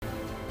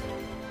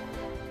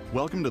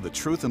Welcome to the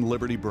Truth and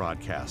Liberty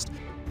broadcast.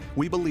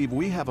 We believe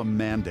we have a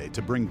mandate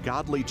to bring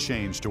godly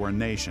change to our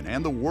nation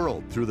and the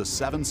world through the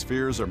 7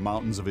 spheres or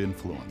mountains of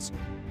influence.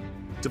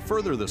 To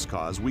further this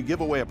cause, we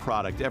give away a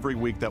product every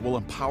week that will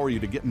empower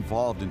you to get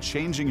involved in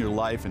changing your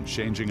life and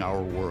changing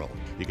our world.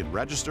 You can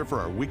register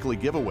for our weekly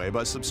giveaway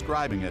by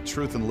subscribing at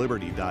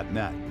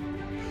truthandliberty.net.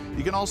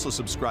 You can also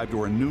subscribe to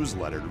our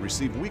newsletter to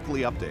receive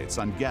weekly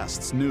updates on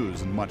guests,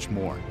 news, and much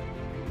more.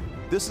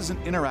 This is an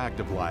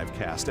interactive live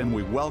cast, and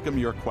we welcome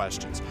your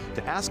questions.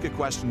 To ask a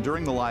question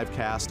during the live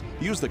cast,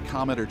 use the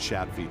comment or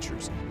chat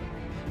features.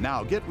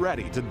 Now get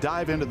ready to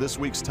dive into this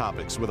week's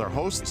topics with our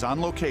hosts on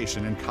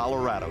location in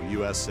Colorado,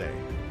 USA.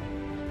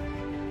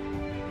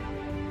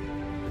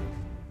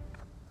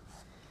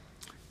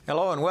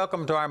 Hello and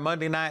welcome to our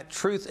Monday night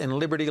Truth and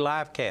Liberty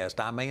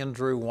livecast. I'm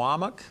Andrew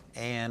Womack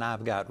and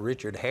I've got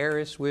Richard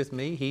Harris with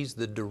me. He's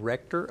the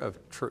director of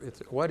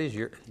Truth. What is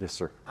your? Yes,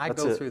 sir. I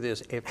go through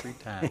this every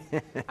time.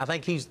 I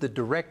think he's the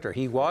director.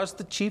 He was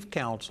the chief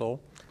counsel,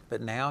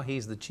 but now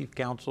he's the chief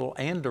counsel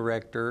and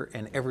director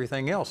and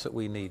everything else that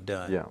we need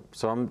done. Yeah.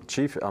 So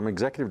I'm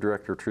executive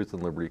director of Truth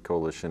and Liberty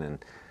Coalition,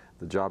 and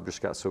the job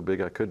just got so big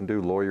I couldn't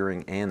do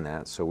lawyering and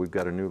that, so we've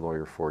got a new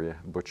lawyer for you.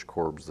 Butch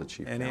Korb's the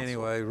chief counsel.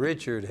 Anyway,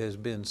 Richard has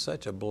been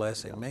such a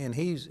blessing. Man,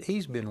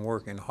 he's been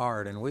working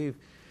hard, and we've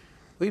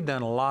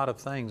done a lot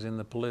of things in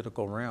the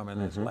political realm in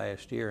this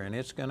last year, and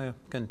it's going to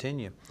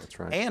continue. That's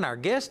right. And our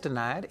guest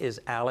tonight is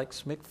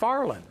Alex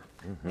McFarland.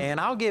 And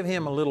I'll give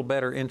him a little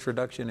better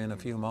introduction in a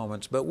few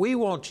moments, but we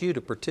want you to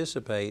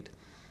participate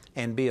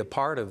and be a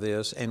part of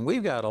this, and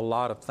we've got a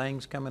lot of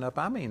things coming up.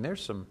 I mean,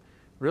 there's some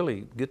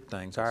really good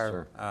things.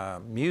 Our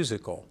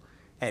musical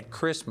at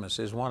Christmas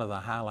is one of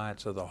the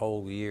highlights of the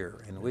whole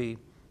year, and we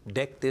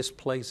deck this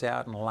place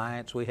out in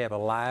lights. We have a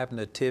live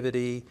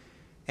nativity,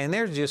 and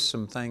there's just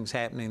some things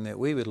happening that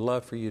we would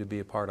love for you to be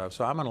a part of.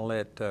 So I'm going to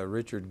let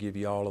Richard give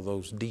you all of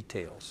those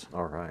details.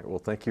 All right. Well,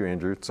 thank you,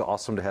 Andrew. It's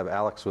awesome to have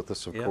Alex with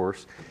us, of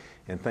course.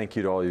 And thank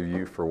you to all of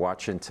you for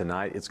watching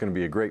tonight. It's going to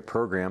be a great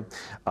program.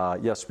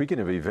 Speaking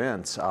of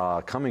events,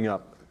 coming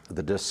up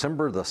the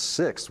December the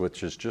 6th,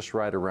 which is just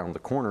right around the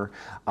corner,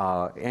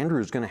 Andrew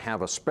is going to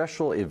have a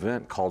special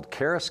event called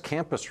Charis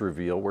Campus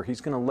Reveal, where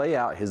he's going to lay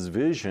out his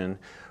vision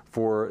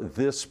for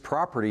this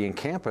property and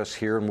campus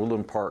here in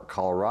Woodland Park,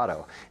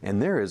 Colorado.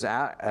 And there is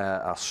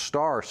a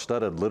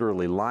star-studded,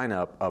 literally,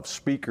 lineup of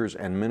speakers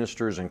and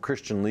ministers and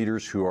Christian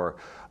leaders who are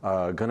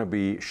going to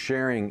be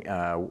sharing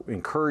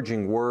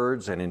encouraging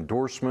words and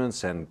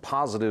endorsements and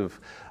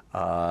positive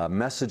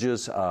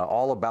messages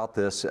all about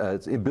this.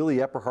 Billy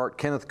Epperhart,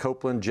 Kenneth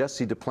Copeland,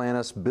 Jesse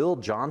Duplantis, Bill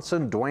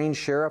Johnson, Dwayne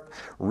Sheriff,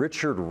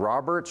 Richard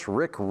Roberts,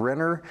 Rick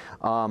Renner,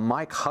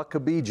 Mike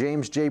Huckabee,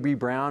 James J.B.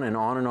 Brown, and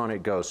on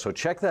it goes. So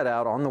check that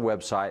out on the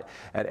website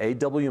at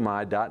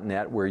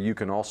awmi.net, where you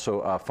can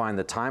also find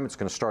the time. It's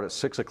going to start at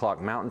 6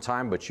 o'clock Mountain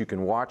Time, but you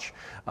can watch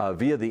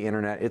via the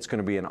internet. It's going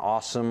to be an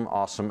awesome,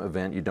 awesome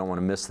event. You don't want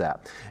to miss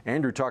that.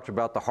 Andrew talked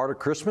about the Heart of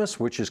Christmas,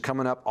 which is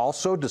coming up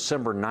also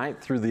December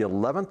 9th through the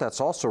 11th.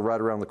 That's also right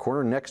around the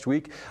corner next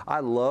week. I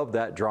love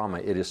that drama.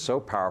 It is so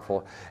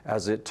powerful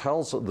as it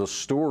tells the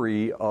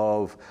story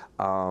of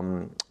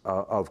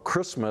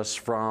Christmas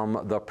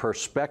from the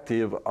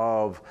perspective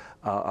of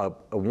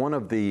one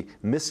of the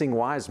missing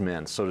wise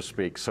men, so to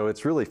speak. So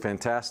it's really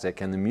fantastic,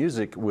 and the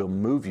music will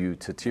move you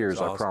to tears,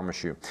 I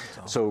promise you.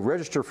 So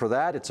register for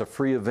that. It's a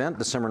free event,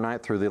 December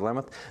 9th through the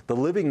 11th. The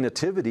Living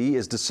Nativity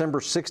is December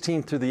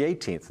 16th through the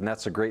 18th, and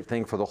that's a great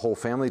thing for the whole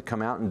family to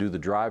come out and do the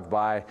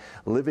drive-by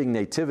Living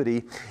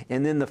Nativity.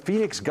 And then the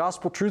Phoenix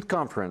Gospel Truth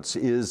Conference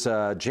is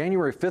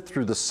January 5th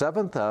through the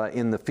 7th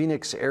in the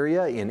Phoenix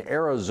area in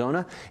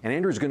Arizona. And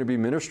Andrew's going to be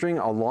ministering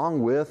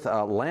along with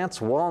Lance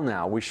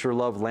Wallnow. We sure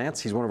love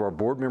Lance. He's one of our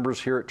board members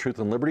here at Truth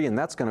and Liberty, and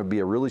that's going to be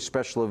a really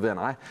special event.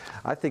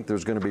 I think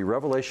there's going to be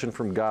revelation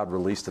from God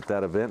released at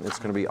that event. It's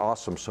going to be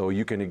awesome. So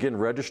you can, again,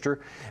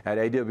 register at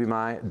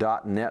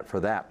awmi.net for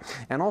that.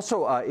 And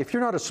also, if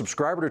you're not a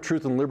subscriber to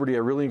Truth and Liberty, I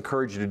really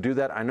encourage you to do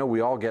that. I know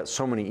we all get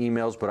so many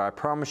emails, but I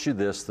promise you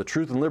this, the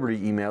Truth and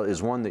Liberty email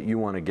is one that you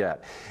want to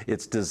get.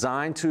 It's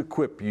designed to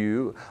equip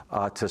you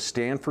to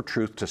stand for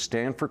truth, to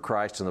stand for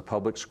Christ in the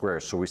public square.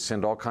 So we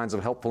send all kinds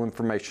of helpful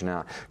information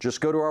out.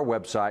 Just go to our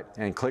website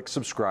and click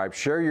subscribe.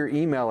 Share your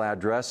email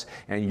address,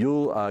 and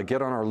you'll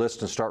get on our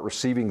list and start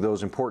receiving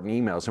those important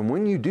emails. And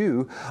when you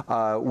do,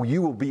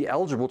 you will be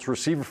eligible to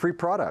receive a free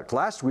product.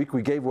 Last week,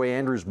 we gave away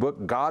Andrew's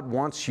book, God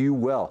Wants You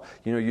Well.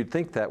 You know, you'd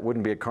think that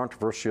wouldn't be a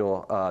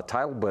controversial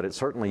title, but it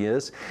certainly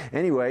is.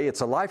 Anyway,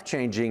 it's a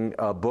life-changing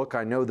book.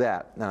 I know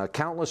that.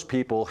 Countless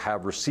people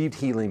have received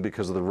healing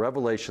because of the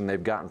revelation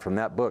they've gotten from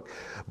that book.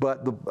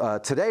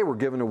 But today, we're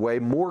giving away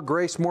More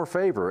Grace, More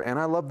Favor. And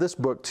I love this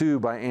book, too,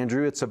 by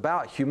Andrew. It's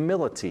about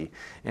humility.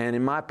 And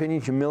in my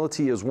opinion, humility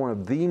humility is one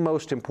of the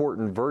most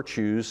important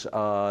virtues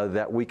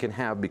that we can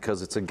have,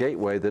 because it's a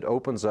gateway that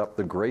opens up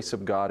the grace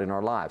of God in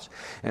our lives.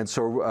 And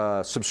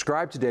so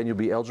subscribe today and you'll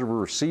be eligible to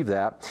receive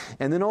that.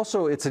 And then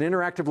also, it's an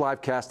interactive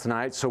live cast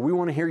tonight, so we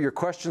want to hear your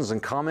questions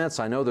and comments.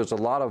 I know there's a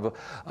lot of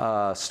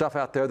stuff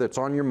out there that's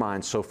on your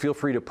mind, so feel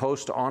free to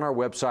post on our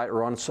website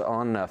or on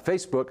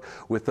Facebook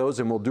with those,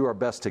 and we'll do our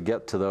best to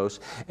get to those.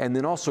 And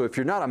then also, if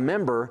you're not a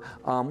member,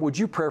 would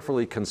you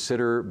prayerfully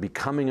consider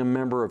becoming a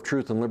member of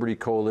Truth and Liberty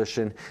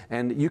Coalition?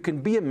 And you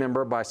can be a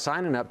member by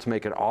signing up to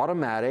make an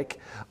automatic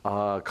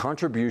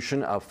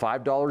contribution of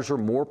 $5 or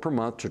more per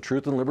month to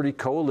Truth and Liberty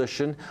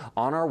Coalition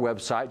on our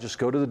website. Just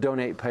go to the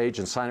donate page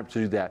and sign up to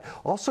do that.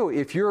 Also,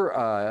 if you're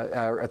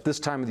at this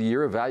time of the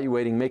year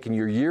evaluating making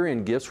your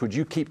year-end gifts, would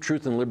you keep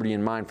Truth and Liberty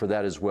in mind for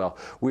that as well?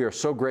 We are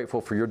so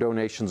grateful for your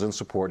donations and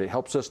support. It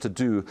helps us to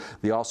do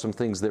the awesome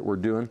things that we're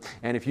doing.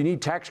 And if you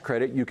need tax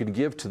credit, you can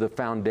give to the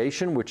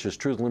foundation, which is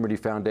Truth and Liberty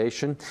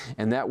Foundation,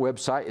 and that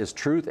website is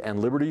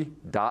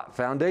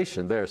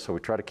truthandliberty.foundation there. So we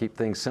try to keep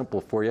things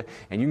simple for you,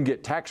 and you can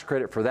get tax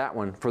credit for that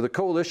one. For the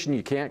coalition,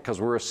 you can't, because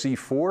we're a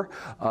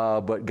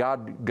C4, but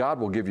God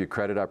will give you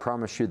credit. I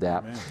promise you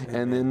that. Amen.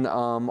 And then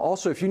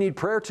also, if you need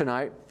prayer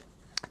tonight,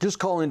 just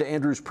call into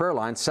Andrew's prayer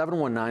line,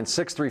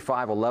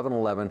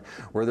 719-635-1111,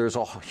 where there's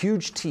a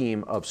huge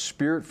team of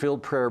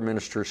Spirit-filled prayer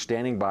ministers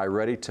standing by,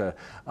 ready to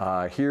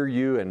hear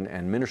you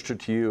and minister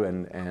to you.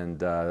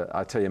 And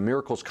I tell you,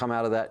 miracles come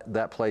out of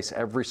that place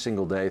every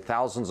single day,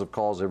 thousands of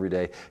calls every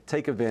day.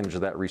 Take advantage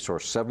of that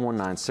resource,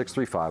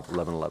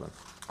 719-635-1111.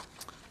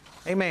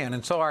 Amen.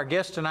 And so our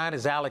guest tonight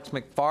is Alex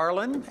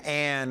McFarland,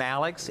 and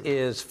Alex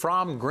is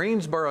from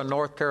Greensboro,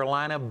 North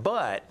Carolina,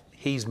 but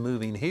he's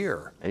moving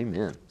here.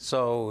 Amen.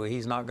 So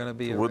he's not going to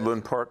be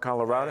Woodland Park,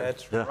 Colorado.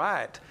 That's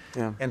right.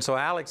 Yeah. And so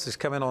Alex is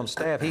coming on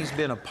staff. He's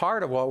been a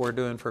part of what we're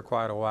doing for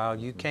quite a while.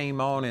 You came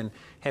on and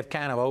have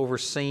kind of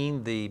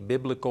overseen the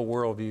biblical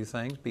worldview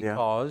things,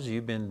 because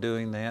you've been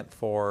doing that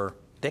for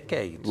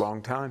decades.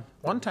 Long time.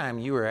 One time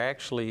you were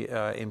actually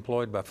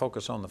employed by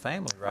Focus on the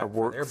Family, right? I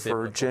worked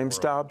for James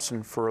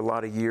Dobson for a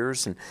lot of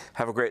years, and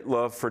have a great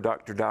love for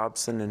Dr.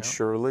 Dobson and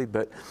Shirley.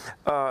 But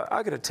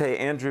I got to tell you,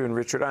 Andrew and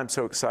Richard, I'm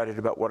so excited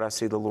about what I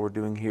see the Lord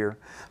doing here.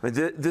 I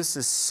mean, this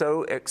is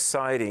so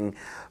exciting,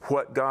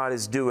 what God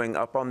is doing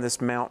up on this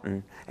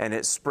mountain, and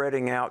it's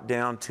spreading out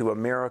down to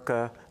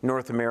America,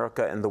 North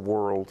America, and the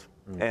world.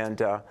 And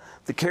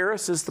the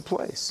Charis is the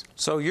place.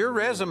 So your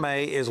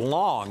resume is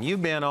long.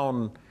 You've been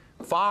on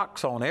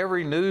Fox, on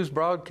every news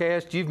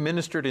broadcast. You've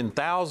ministered in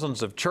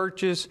thousands of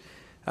churches.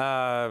 You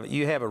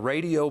have a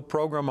radio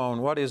program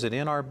on, what is it,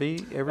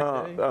 NRB every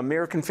day?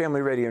 American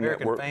Family Radio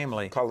Network.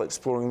 Family. Called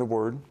Exploring the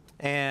Word.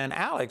 And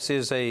Alex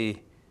is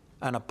an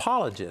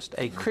apologist,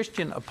 a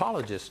Christian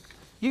apologist.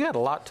 You got a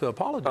lot to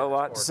apologize for. A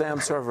lot to say I'm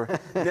sorry for.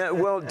 Yeah,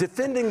 well,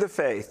 defending the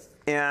faith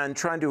and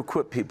trying to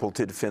equip people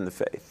to defend the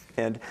faith.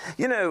 And,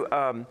 you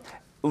know,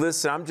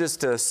 listen, I'm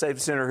just a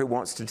saved sinner who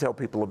wants to tell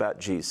people about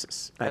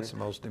Jesus. That's the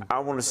most important. I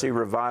want to see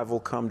revival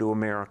come to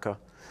America.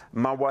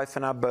 My wife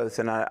and I both,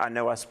 and I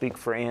know I speak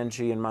for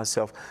Angie and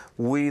myself,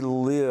 we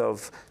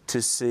live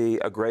to see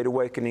a great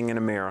awakening in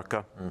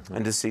America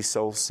and to see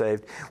souls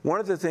saved.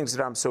 One of the things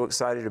that I'm so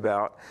excited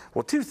about,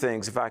 well, two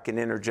things, if I can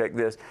interject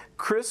this.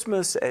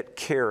 Christmas at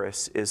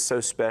Charis is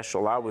so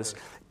special. I was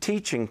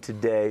teaching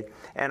today,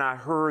 and I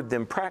heard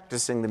them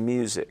practicing the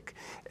music.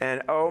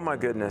 And oh my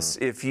goodness,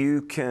 if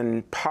you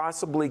can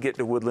possibly get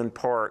to Woodland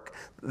Park,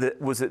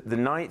 was it the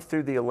 9th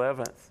through the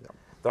 11th?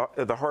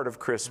 The Heart of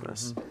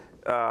Christmas.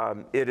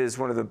 It is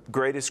one of the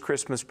greatest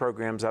Christmas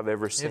programs I've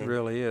ever seen. It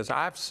really is.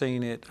 I've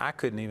seen it. I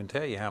couldn't even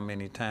tell you how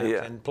many times.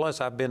 Yeah. And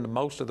plus, I've been to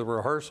most of the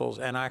rehearsals,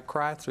 and I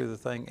cry through the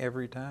thing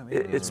every time.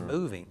 It's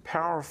moving.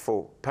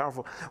 Powerful,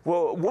 powerful.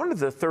 Well, one of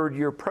the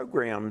third-year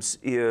programs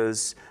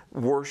is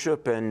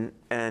worship and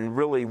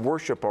really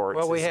worship arts.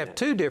 Well, we have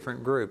two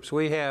different groups.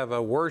 We have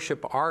a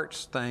worship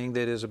arts thing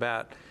that is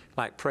about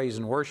like praise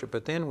and worship,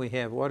 but then we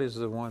have, what is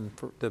the one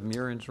the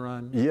Murins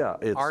run? Yeah,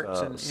 it's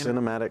arts and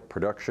cinematic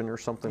production or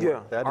something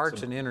like that.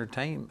 Arts and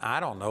entertainment, I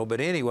don't know, but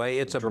anyway,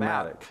 it's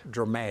about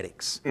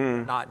dramatics,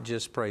 not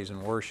just praise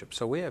and worship.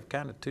 So we have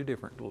kind of two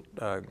different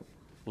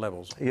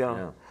levels.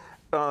 Yeah.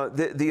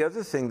 The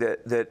other thing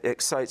that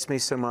excites me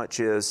so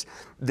much is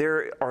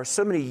there are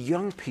so many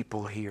young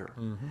people here.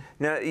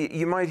 Now,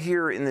 you might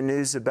hear in the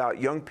news about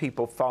young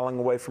people falling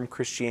away from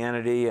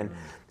Christianity, and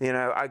you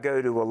know, I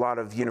go to a lot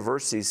of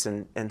universities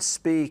and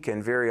speak,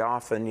 and very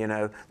often, you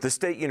know, the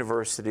state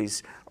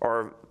universities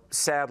are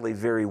sadly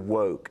very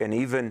woke, and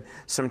even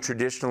some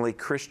traditionally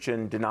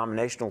Christian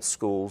denominational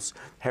schools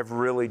have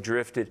really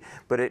drifted.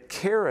 But at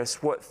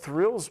Charis, what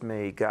thrills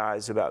me,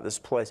 guys, about this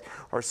place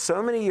are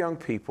so many young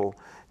people,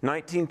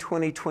 19,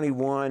 20,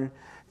 21,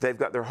 they've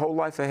got their whole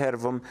life ahead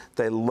of them.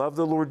 They love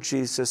the Lord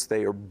Jesus.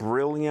 They are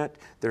brilliant.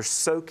 They're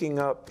soaking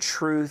up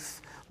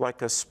truth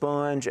like a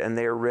sponge, and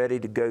they are ready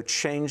to go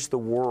change the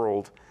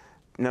world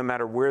no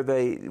matter where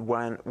they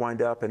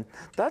wind up. And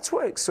that's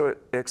what's so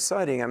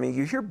exciting. I mean,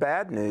 you hear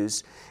bad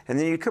news, and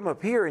then you come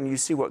up here and you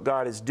see what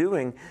God is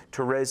doing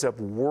to raise up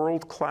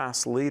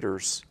world-class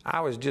leaders. I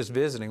was just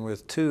visiting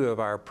with two of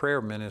our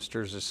prayer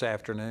ministers this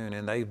afternoon,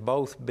 and they've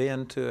both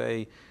been to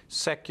a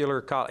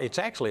secular college. It's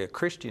actually a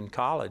Christian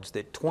college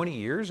that 20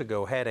 years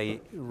ago had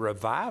a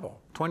revival,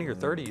 20 or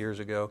 30 years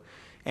ago,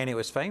 and it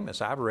was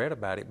famous. I've read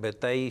about it, but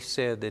they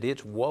said that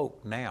it's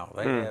woke now.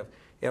 They have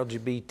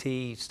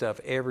LGBT stuff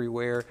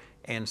everywhere,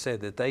 and said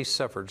that they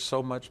suffered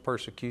so much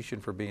persecution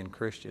for being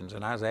Christians.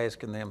 And I was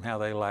asking them how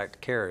they liked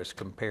Charis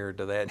compared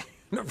to that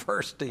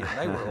university, and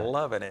they were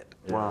loving it.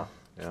 Wow.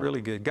 It's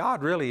really good.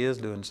 God really is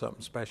doing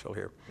something special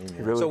here.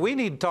 Really. So we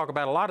need to talk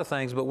about a lot of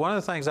things, but one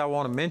of the things I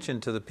want to mention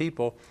to the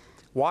people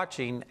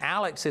watching,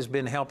 Alex has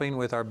been helping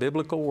with our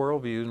biblical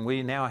worldview, and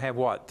we now have,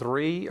 what,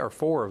 3 or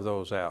 4 of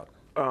those out?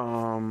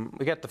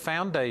 We got the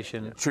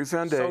foundation, True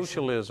Foundation,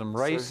 socialism,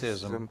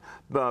 racism,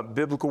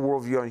 biblical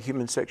worldview on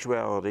human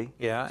sexuality.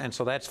 Yeah, and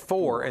so that's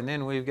 4, and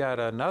then we've got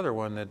another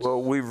one that's...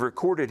 Well, we've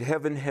recorded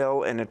Heaven,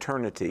 Hell, and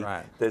Eternity.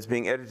 Right. That's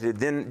being edited.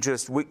 Then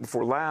just week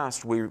before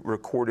last, we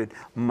recorded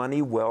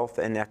Money, Wealth,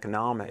 and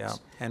Economics. Yeah,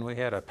 and we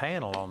had a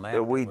panel on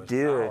that. We was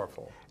did.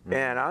 Powerful.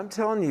 And I'm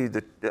telling you,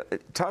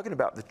 talking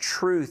about the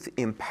truth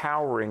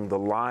empowering the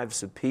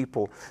lives of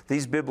people,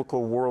 these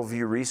biblical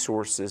worldview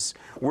resources,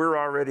 we're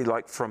already,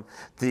 like from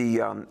the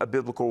a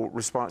biblical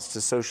response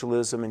to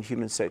socialism and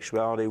human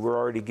sexuality, we're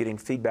already getting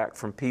feedback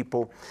from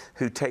people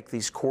who take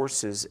these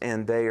courses,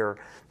 and they're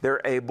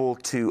able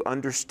to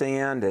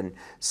understand and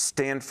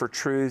stand for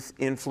truth,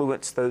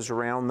 influence those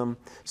around them.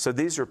 So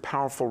these are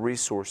powerful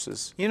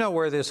resources. You know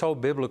where this whole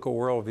biblical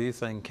worldview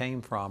thing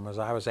came from is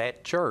I was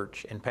at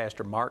church, and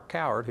Pastor Mark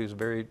Coward, who's a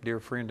very dear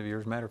friend of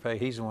yours, matter of fact,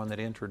 he's the one that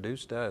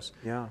introduced us.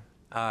 Yeah.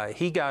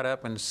 He got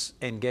up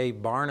and gave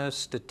Barna's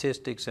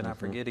statistics, and I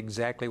forget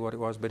exactly what it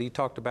was, but he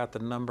talked about the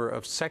number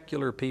of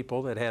secular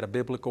people that had a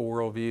biblical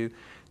worldview,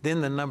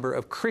 then the number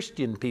of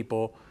Christian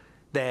people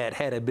that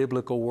had a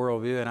biblical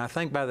worldview. And I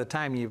think by the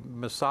time you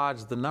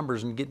massage the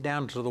numbers and get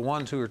down to the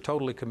ones who are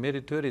totally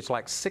committed to it, it's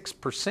like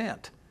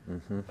 6%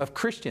 of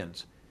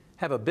Christians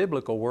have a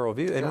biblical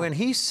worldview. And when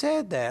he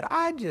said that,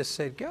 I just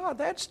said, God,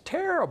 that's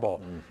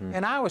terrible.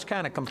 And I was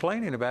kind of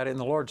complaining about it, and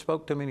the Lord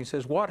spoke to me and he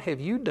says, what have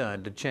you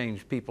done to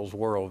change people's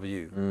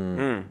worldview?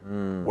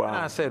 Wow. And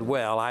I said,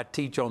 well, I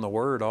teach on the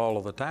Word all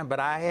of the time, but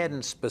I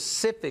hadn't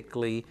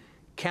specifically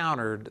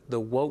countered the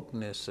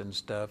wokeness and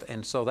stuff.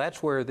 And so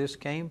that's where this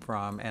came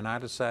from, and I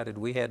decided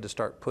we had to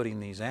start putting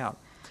these out.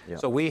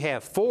 Yep. So we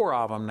have 4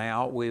 of them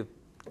now. We've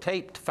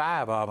taped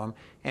 5 of them,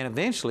 and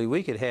eventually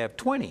we could have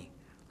 20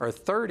 or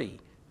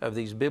 30 of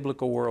these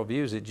biblical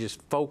worldviews that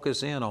just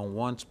focus in on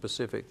one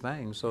specific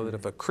thing, so that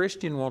if a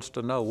Christian wants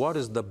to know what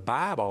does the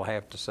Bible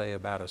have to say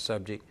about a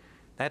subject,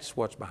 that's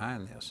what's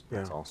behind this.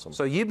 That's awesome.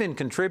 So you've been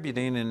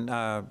contributing,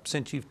 and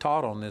since you've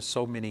taught on this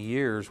so many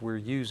years, we're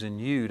using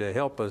you to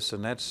help us,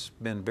 and that's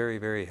been very,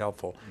 very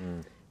helpful.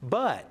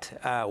 But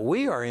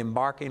we are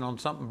embarking on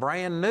something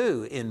brand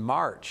new in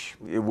March.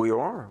 We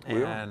are.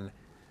 And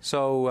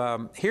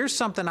so here's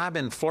something I've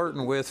been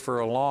flirting with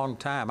for a long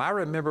time. I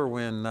remember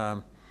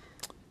when,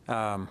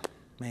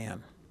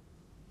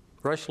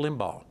 Rush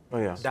Limbaugh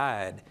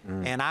died,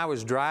 and I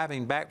was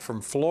driving back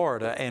from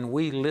Florida, and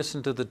we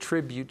listened to the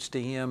tributes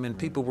to him, and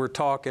people were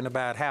talking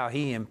about how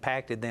he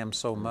impacted them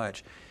so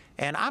much.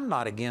 And I'm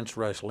not against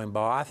Rush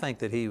Limbaugh. I think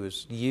that he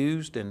was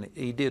used and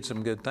he did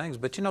some good things.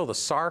 But you know, the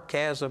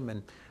sarcasm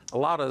and a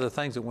lot of the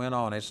things that went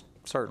on, it's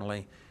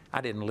certainly,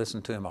 I didn't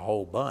listen to him a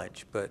whole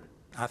bunch, but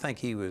I think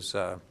he was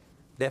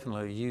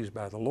definitely used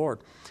by the Lord.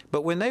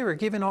 But when they were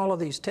giving all of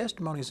these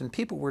testimonies and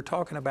people were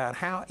talking about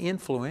how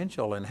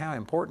influential and how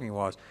important he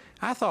was,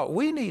 I thought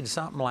we need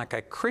something like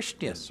a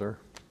Christian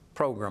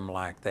program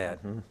like that.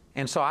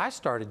 And so I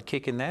started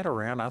kicking that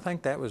around. I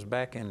think that was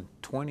back in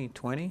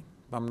 2020,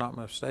 if I'm not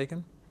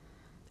mistaken.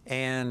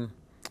 And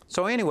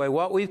so anyway,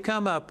 what we've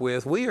come up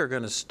with, we are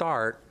going to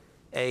start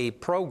a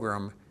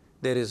program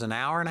that is an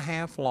hour and a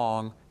half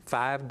long,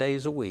 5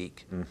 days a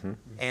week.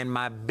 And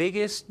my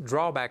biggest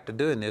drawback to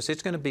doing this,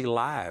 it's going to be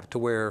live to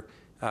where,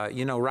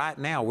 you know, right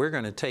now we're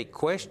going to take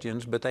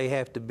questions, but they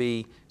have to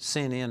be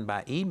sent in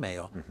by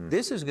email.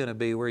 This is going to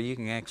be where you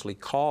can actually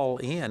call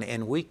in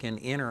and we can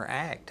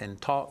interact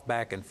and talk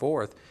back and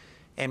forth.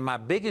 And my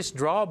biggest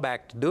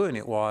drawback to doing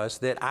it was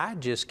that I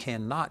just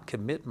cannot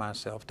commit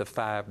myself to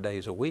 5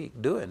 days a week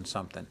doing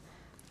something.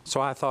 So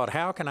I thought,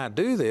 how can I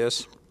do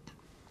this?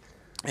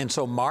 And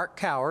so Mark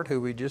Coward, who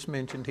we just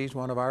mentioned, he's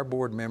one of our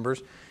board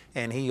members,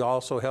 and he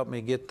also helped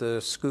me get the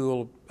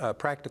school,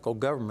 practical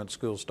government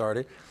school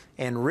started.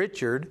 And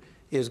Richard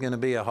is going to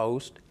be a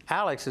host,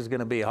 Alex is going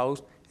to be a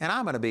host, and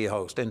I'm going to be a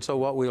host. And so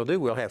what we'll do,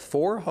 we'll have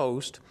 4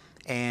 hosts,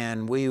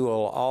 and we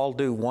will all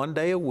do 1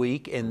 day a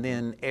week, and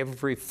then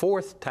every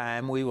 4th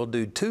time we will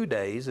do 2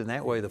 days, and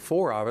that way the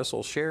 4 of us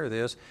will share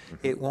this.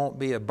 It won't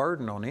be a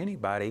burden on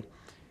anybody.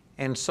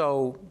 And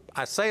so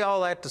I say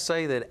all that to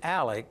say that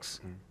Alex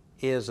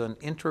is an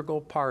integral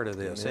part of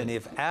this. And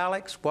if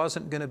Alex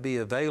wasn't going to be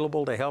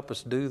available to help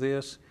us do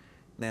this,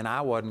 then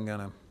I wasn't going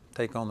to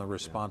take on the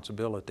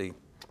responsibility.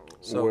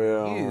 So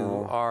Well,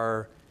 you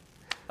are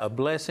a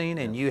blessing,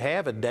 and you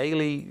have a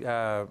daily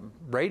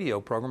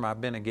radio program.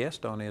 I've been a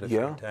guest on it a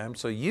few times.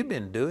 So you've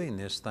been doing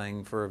this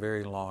thing for a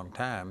very long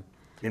time.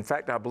 In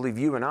fact, I believe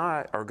you and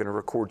I are going to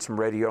record some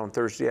radio on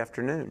Thursday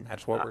afternoon.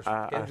 That's what we're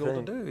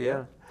scheduled to do,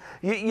 yeah.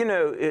 You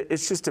know,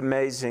 it's just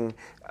amazing.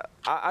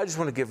 I just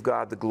want to give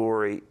God the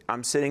glory.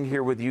 I'm sitting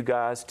here with you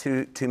guys,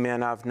 two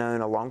men I've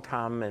known a long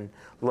time and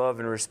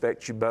love and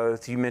respect you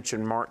both. You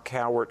mentioned Mark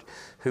Cowart,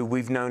 who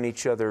we've known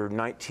each other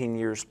 19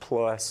 years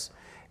plus.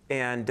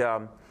 And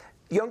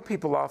young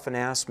people often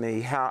ask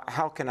me,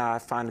 how can I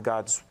find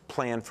God's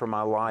plan for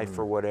my life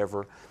or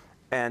whatever?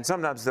 And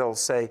sometimes they'll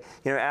say,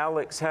 you know,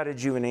 Alex, how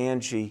did you and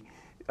Angie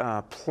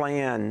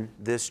plan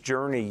this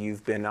journey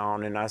you've been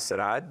on? And I said,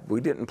 we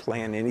didn't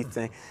plan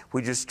anything.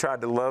 We just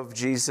tried to love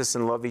Jesus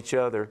and love each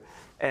other.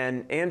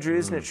 And Andrew,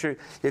 isn't it true?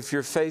 If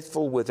you're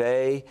faithful with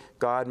A,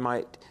 God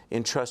might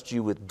entrust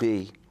you with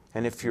B.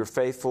 And if you're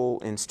faithful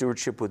in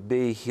stewardship with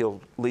B,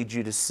 He'll lead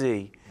you to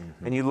C.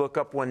 And you look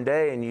up one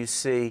day and you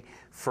see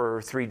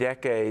for 3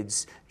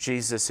 decades,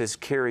 Jesus has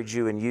carried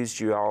you and used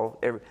you all.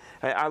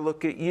 I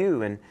look at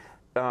you and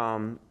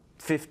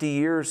 50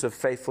 years of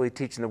faithfully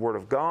teaching the Word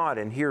of God,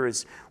 and here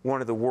is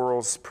one of the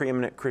world's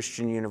preeminent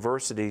Christian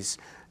universities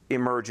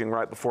emerging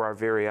right before our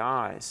very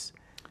eyes.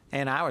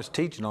 And I was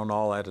teaching on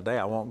all that today.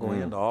 I won't go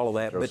into all of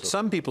that. But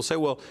some people say,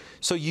 well,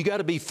 so you got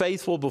to be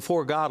faithful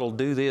before God will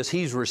do this.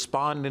 He's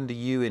responding to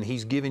you and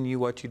He's giving you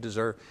what you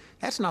deserve.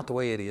 That's not the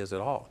way it is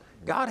at all.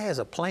 God has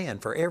a plan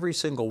for every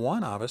single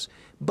one of us,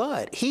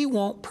 but He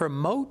won't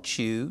promote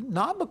you,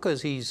 not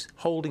because He's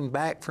holding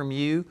back from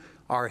you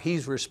or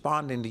He's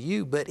responding to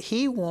you, but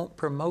He won't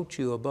promote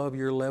you above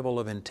your level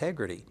of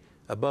integrity,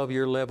 above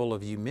your level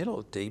of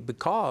humility,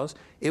 because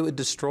it would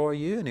destroy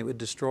you and it would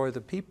destroy the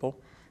people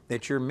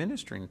that you're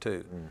ministering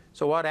to.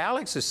 So what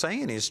Alex is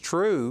saying is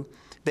true,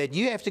 that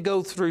you have to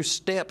go through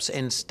steps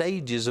and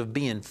stages of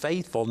being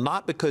faithful,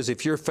 not because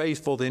if you're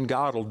faithful, then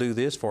God will do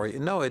this for you.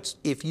 No, it's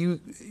if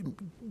you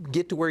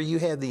get to where you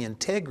have the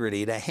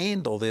integrity to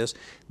handle this,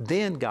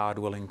 then God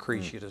will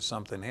increase you to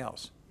something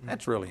else.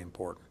 That's really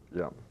important.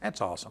 Yeah.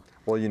 That's awesome.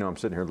 Well, you know, I'm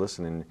sitting here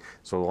listening.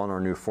 So on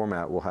our new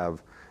format, we'll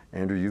have,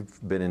 Andrew,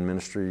 you've been in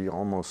ministry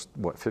almost,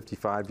 what,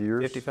 55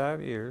 years?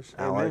 55 years.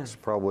 Alex,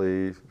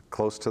 probably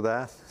close to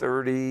that?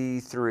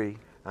 33.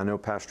 I know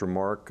Pastor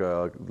Mark,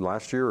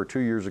 last year or 2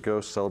 years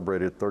ago,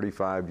 celebrated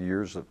 35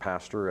 years as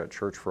pastor at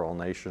Church for All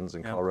Nations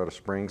in Colorado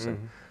Springs.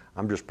 And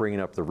I'm just bringing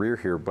up the rear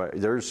here, but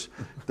there's.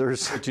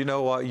 But you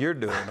know what? You're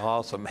doing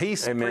awesome.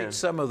 He's preached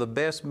some of the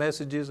best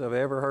messages I've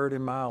ever heard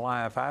in my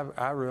life.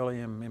 I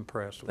really am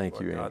impressed with Thank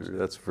what you, God's Andrew.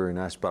 That's very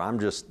nice. But I'm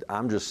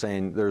just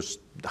saying there's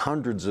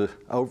hundreds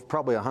of,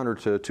 probably 100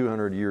 to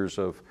 200 years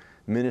of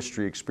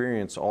ministry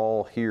experience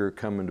all here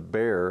coming to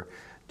bear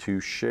to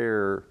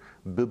share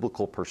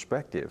biblical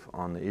perspective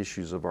on the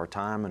issues of our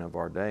time and of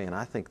our day, and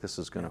I think this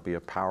is going to be a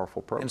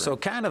powerful program. And so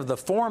kind of the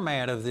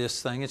format of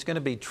this thing, it's going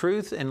to be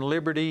Truth and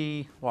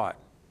Liberty, what?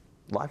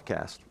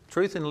 Livecast.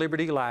 Truth and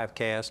Liberty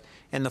Livecast,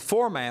 and the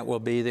format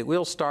will be that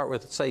we'll start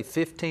with, say,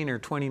 15 or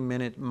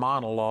 20-minute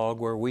monologue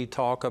where we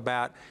talk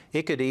about,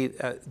 it could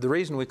the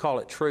reason we call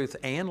it Truth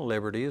and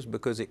Liberty is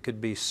because it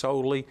could be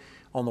solely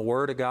on the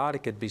Word of God, it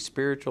could be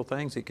spiritual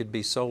things, it could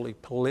be solely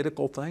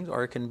political things,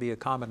 or it can be a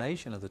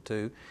combination of the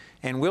two.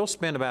 And we'll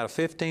spend about a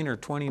 15 or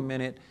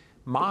 20-minute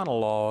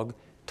monologue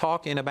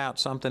talking about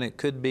something. It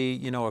could be,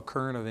 you know, a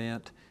current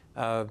event,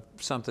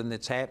 something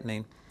that's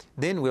happening.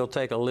 Then we'll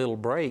take a little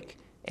break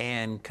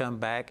and come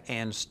back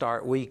and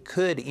start. We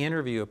could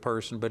interview a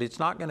person, but it's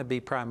not going to be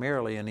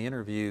primarily an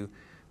interview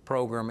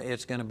program.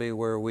 It's going to be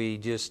where we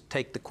just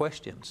take the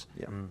questions.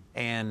 Yeah.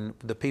 And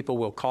the people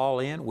will call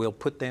in, we'll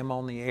put them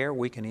on the air,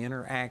 we can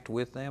interact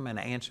with them and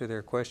answer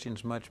their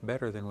questions much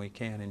better than we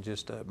can in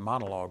just a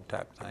monologue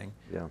type thing.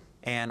 Yeah.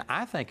 And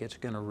I think it's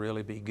going to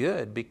really be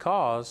good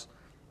because,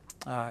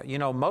 you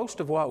know, most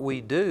of what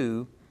we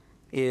do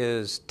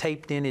is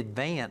taped in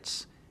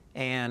advance,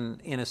 and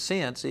in a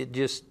sense, it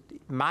just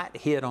might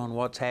hit on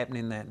what's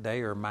happening that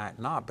day or might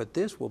not, but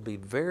this will be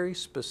very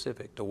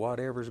specific to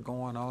whatever's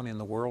going on in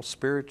the world,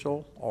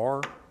 spiritual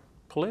or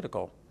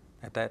political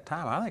at that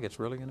time. I think it's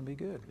really going to be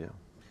good. Yeah,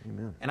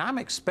 amen. And I'm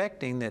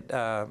expecting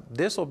that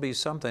this will be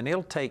something,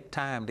 it'll take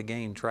time to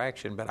gain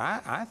traction, but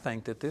I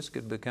think that this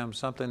could become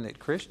something that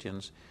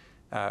Christians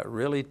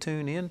really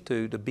tune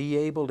into to be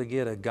able to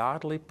get a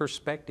godly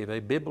perspective, a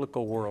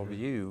biblical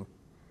worldview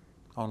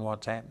on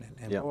what's happening.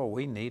 And boy,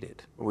 we need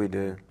it. We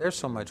do. There's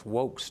so much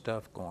woke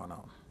stuff going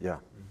on. Yeah,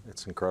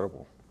 it's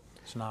incredible.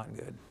 It's not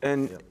good.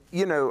 And,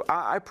 you know,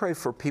 I pray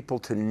for people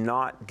to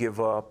not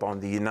give up on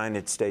the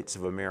United States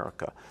of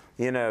America.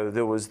 You know,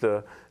 there was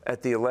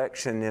at the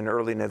election in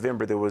early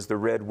November, there was the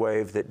red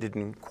wave that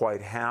didn't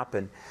quite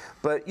happen.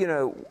 But, you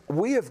know,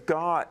 we have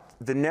got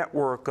the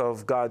network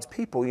of God's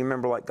people. You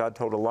remember, like God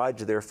told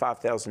Elijah, there are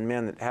 5,000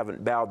 men that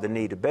haven't bowed the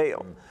knee to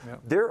Baal.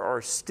 There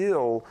are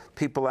still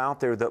people out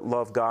there that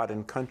love God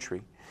and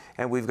country.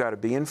 And we've got to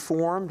be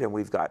informed, and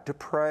we've got to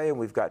pray, and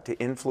we've got to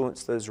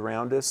influence those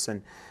around us.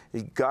 And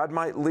God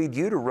might lead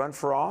you to run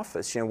for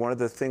office. You know, one of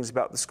the things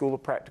about the School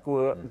of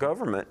Practical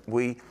Government,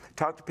 we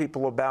talk to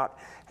people about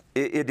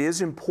it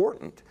is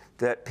important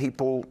that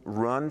people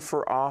run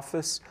for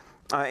office.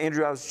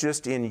 Andrew, I was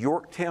just in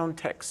Yorktown,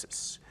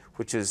 Texas,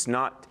 which is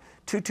not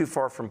too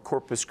far from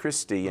Corpus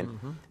Christi, and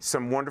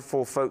some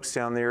wonderful folks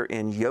down there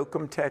in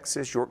Yoakum,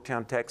 Texas,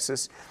 Yorktown,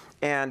 Texas.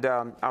 And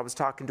I was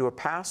talking to a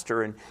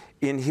pastor, and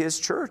in his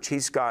church,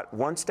 he's got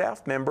one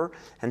staff member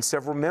and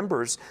several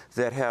members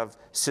that have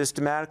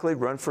systematically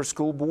run for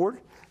school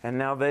board, and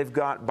now they've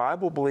got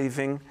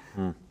Bible-believing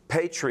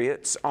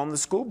patriots on the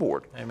school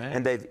board. Amen.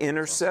 And they've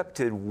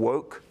intercepted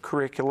woke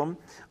curriculum,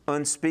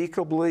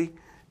 unspeakably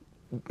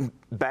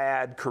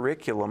bad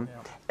curriculum,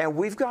 and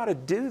we've got to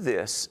do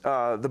this.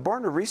 The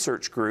Barna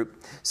Research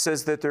Group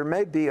says that there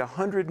may be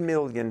 100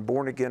 million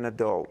born-again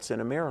adults in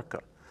America.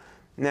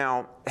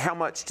 Now, how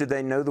much do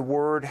they know the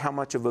Word? How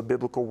much of a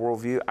biblical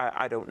worldview?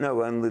 I don't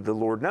know. Only the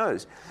Lord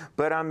knows.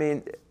 But I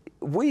mean,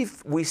 we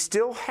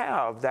still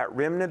have that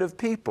remnant of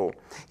people.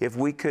 If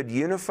we could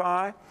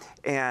unify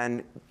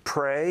and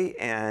pray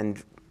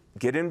and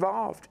get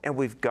involved, and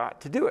we've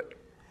got to do it.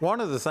 One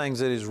of the things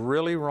that is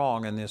really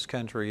wrong in this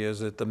country is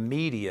that the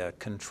media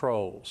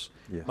controls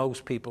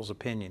most people's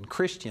opinion.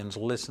 Christians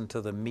listen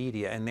to the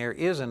media, and there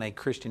isn't a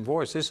Christian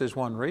voice. This is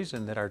one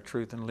reason that our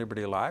Truth and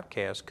Liberty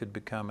Livecast could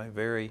become a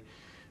very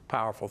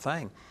powerful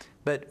thing.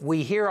 But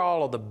we hear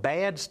all of the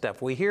bad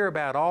stuff. We hear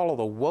about all of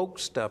the woke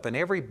stuff and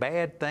every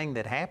bad thing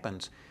that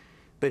happens.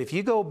 But if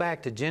you go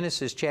back to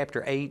Genesis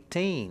chapter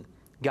 18,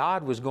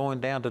 God was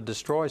going down to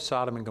destroy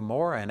Sodom and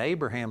Gomorrah, and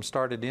Abraham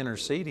started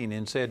interceding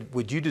and said,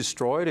 would you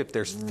destroy it if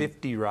there's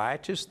 50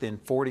 righteous, then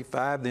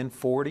 45, then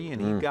 40?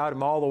 And he got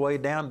them all the way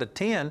down to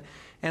 10.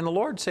 And the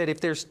Lord said, if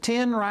there's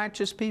 10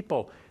 righteous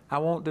people, I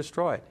won't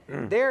destroy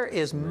it. There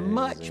is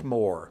much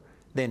more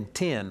than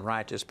 10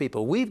 righteous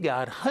people. We've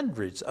got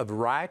hundreds of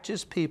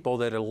righteous people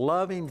that are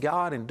loving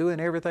God and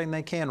doing everything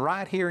they can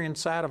right here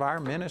inside of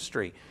our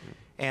ministry.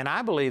 And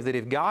I believe that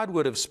if God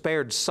would have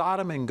spared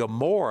Sodom and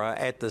Gomorrah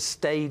at the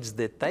stage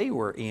that they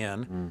were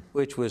in,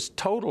 which was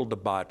total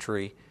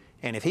debauchery,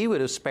 and if He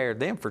would have spared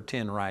them for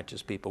 10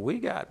 righteous people, we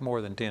got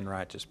more than 10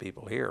 righteous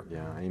people here.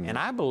 Yeah, amen. And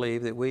I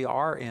believe that we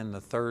are in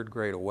the third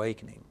great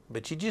awakening.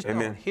 But you just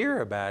don't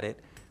hear about it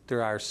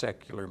through our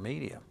secular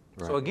media.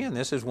 Right. So again,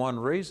 this is one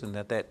reason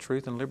that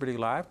Truth and Liberty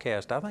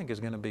Livecast, I think, is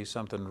going to be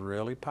something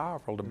really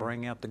powerful to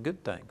bring out the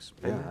good things.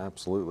 Yeah,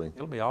 absolutely.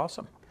 It'll be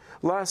awesome.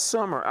 Last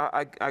summer,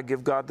 I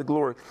give God the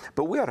glory,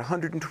 but we had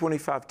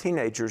 125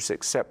 teenagers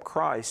accept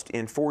Christ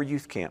in 4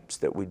 youth camps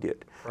that we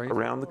did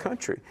around the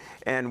country.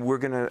 And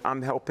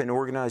I'm helping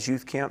organize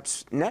youth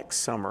camps next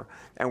summer,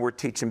 and we're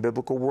teaching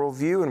biblical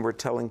worldview, and we're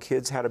telling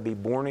kids how to be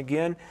born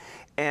again.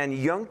 And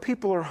young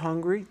people are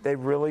hungry. They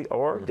really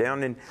are.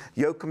 Down in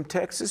Yoakum,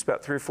 Texas,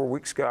 about 3 or 4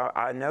 weeks ago,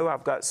 I know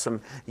I've got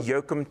some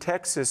Yoakum,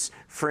 Texas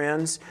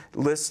friends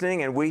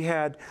listening, and we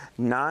had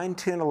 9,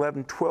 10,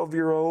 11,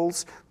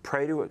 12-year-olds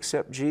pray to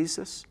accept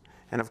Jesus.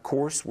 And of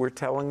course, we're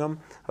telling them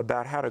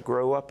about how to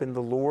grow up in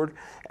the Lord.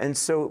 And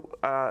so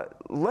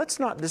let's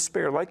not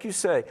despair. Like you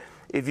say,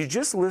 if you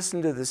just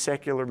listen to the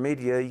secular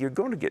media, you're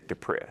going to get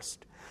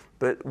depressed.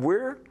 But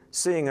we're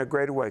seeing a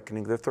great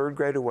awakening, the third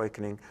great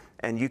awakening,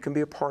 and you can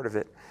be a part of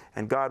it.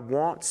 And God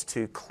wants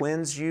to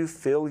cleanse you,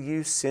 fill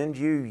you, send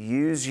you,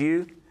 use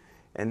you.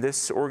 And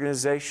this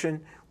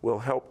organization will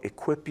help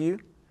equip you.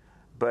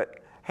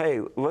 But hey,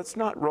 let's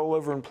not roll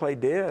over and play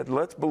dead.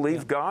 Let's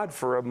believe God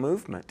for a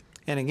movement.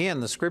 And again,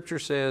 the Scripture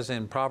says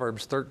in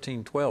Proverbs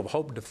 13:12,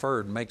 hope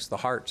deferred makes the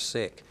heart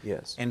sick.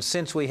 Yes. And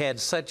since we had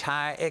such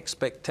high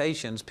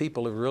expectations,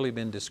 people have really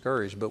been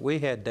discouraged. But we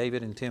had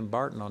David and Tim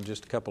Barton on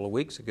just a couple of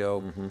weeks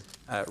ago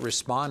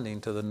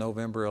responding to the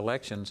November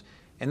elections.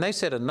 And they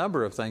said a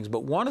number of things,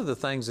 but one of the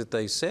things that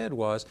they said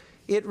was,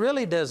 it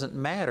really doesn't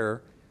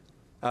matter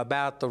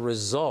about the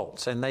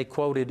results. And they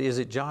quoted, is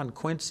it John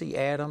Quincy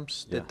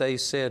Adams, that they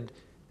said,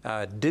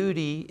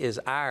 duty is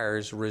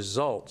ours,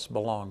 results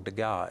belong to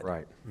God.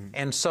 Right.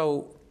 And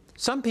so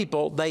some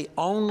people, they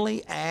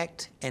only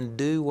act and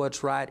do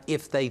what's right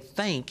if they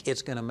think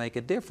it's going to make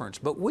a difference.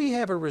 But we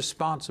have a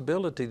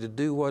responsibility to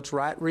do what's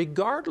right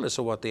regardless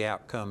of what the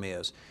outcome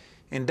is.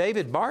 And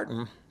David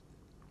Barton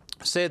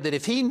said that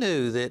if he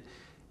knew that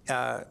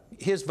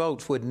his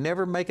votes would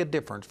never make a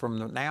difference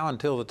from now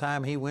until the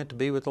time he went to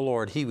be with the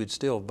Lord, he would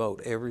still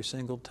vote every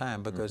single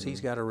time because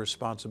he's got a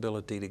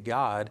responsibility to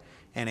God.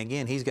 And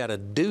again, he's got a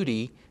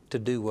duty to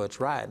do what's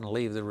right and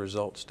leave the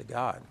results to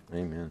God.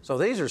 Amen. So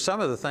these are some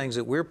of the things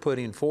that we're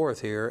putting forth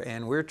here,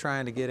 and we're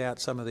trying to get out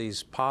some of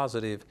these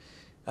positive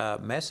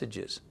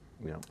messages.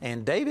 Yeah.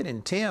 And David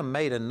and Tim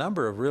made a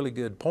number of really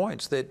good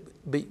points that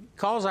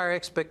because our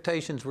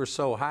expectations were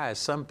so high,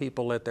 some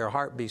people let their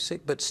heart be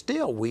sick, but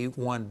still we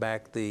won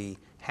back the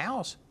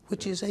House,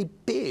 which is a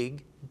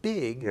big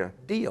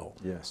deal.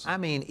 Yes. I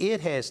mean,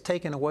 it has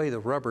taken away the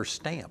rubber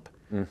stamp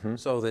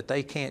so that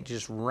they can't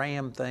just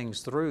ram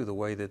things through the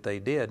way that they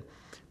did.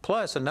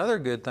 Plus, another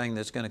good thing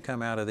that's going to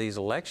come out of these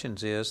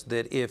elections is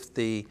that if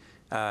the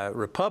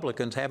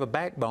Republicans have a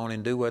backbone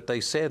and do what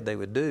they said they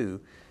would do,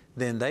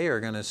 then they are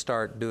going to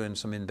start doing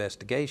some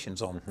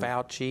investigations on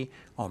Fauci,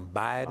 on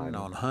Biden,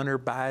 on Hunter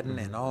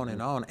Biden, and on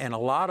and on. And a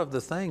lot of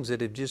the things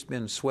that have just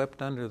been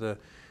swept under the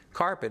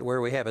carpet, where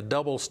we have a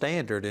double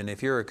standard, and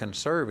if you're a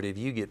conservative,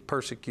 you get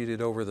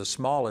persecuted over the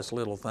smallest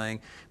little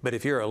thing, but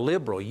if you're a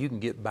liberal, you can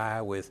get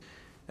by with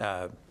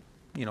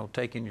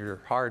taking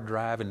your hard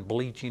drive and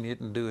bleaching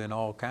it and doing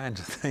all kinds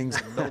of things,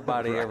 and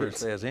nobody ever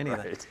says anything.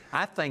 Right.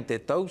 I think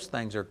that those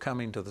things are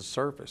coming to the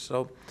surface.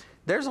 So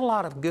there's a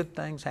lot of good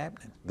things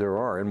happening. There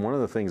are, and one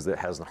of the things that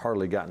hasn't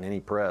hardly gotten any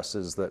press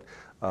is that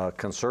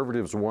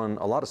conservatives won.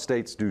 A lot of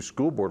states do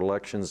school board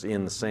elections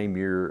in the same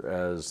year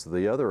as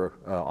the other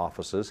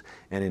offices,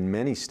 and in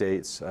many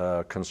states,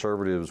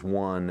 conservatives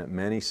won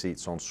many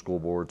seats on school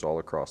boards all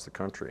across the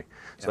country.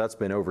 So that's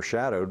been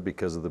overshadowed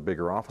because of the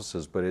bigger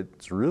offices, but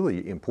it's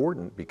really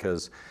important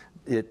because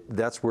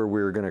that's where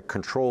we're going to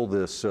control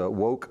this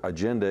woke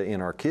agenda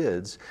in our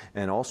kids,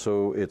 and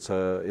also it's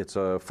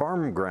a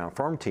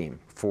farm team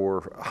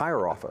for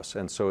higher office,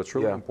 and so it's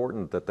really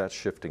important that that's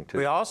shifting too.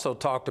 We also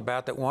talked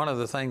about that one of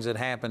the things that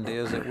happened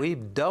is that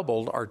we've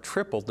doubled or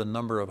tripled the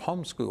number of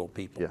homeschool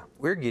people. Yeah.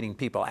 We're getting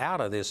people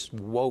out of this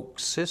woke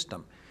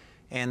system,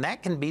 and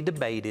that can be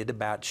debated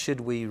about should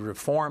we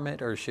reform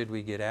it or should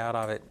we get out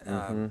of it.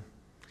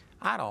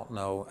 I don't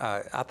know.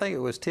 I think it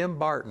was Tim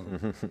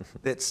Barton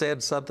that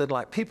said something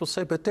like, people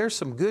say, but there's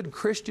some good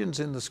Christians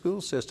in the school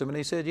system. And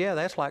he said, yeah,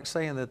 that's like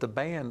saying that the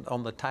band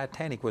on the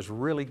Titanic was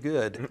really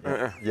good.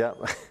 Yeah,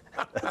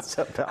 that's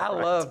about I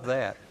right. love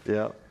that.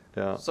 Yeah,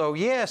 yeah. So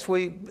yes,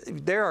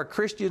 there are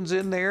Christians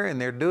in there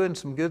and they're doing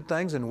some good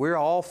things, and we're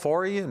all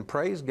for you, and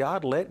praise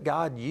God, let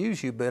God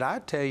use you. But I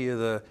tell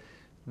you,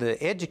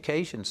 the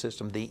education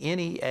system, the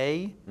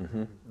NEA,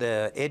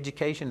 the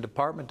Education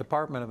Department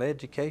of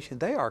Education,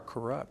 they are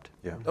corrupt.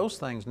 Yeah. Those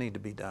things need to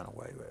be done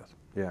away with.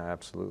 Yeah,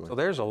 absolutely. So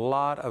there's a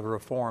lot of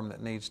reform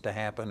that needs to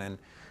happen, and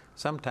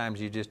sometimes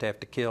you just have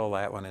to kill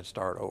that one and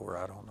start over.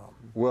 I don't know.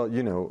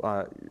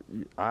 Well,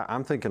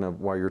 I'm thinking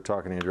of, while you're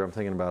talking, Andrew, I'm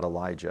thinking about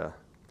Elijah,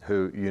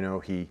 who,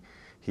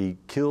 he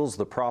kills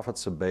the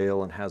prophets of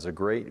Baal and has a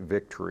great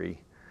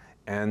victory,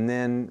 and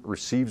then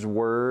receives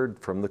word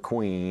from the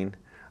queen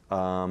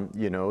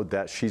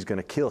that she's going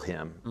to kill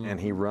him, and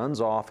he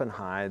runs off and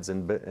hides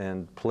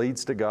and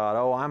pleads to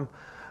God,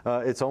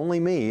 it's only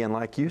me. And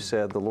like you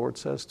said, the Lord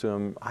says to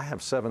him, I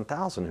have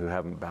 7,000 who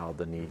haven't bowed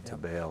the knee to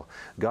Baal.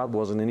 God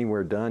wasn't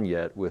anywhere done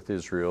yet with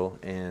Israel,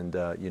 and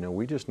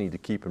we just need to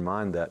keep in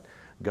mind that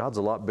God's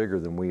a lot bigger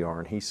than we are,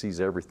 and He sees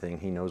everything.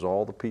 He knows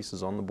all the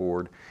pieces on the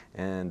board,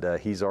 and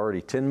He's already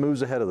 10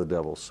 moves ahead of the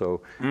devil.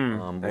 So we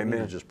need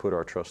to just put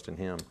our trust in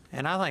Him.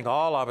 And I think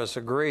all of us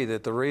agree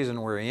that the reason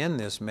we're in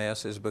this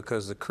mess is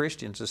because the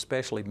Christians,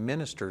 especially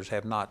ministers,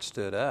 have not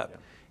stood up. Yeah.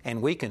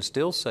 And we can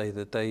still say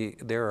that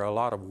there are a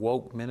lot of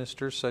woke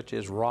ministers, such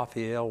as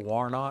Raphael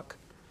Warnock,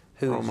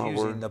 who is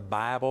using the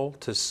Bible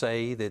to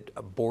say that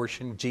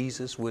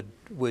Jesus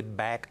would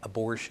back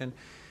abortion.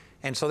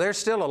 And so there's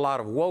still a lot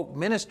of woke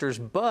ministers,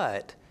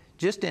 but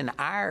just in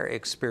our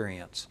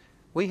experience,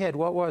 we had,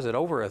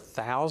 over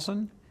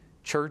 1,000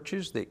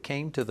 churches that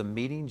came to the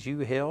meetings you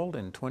held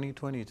in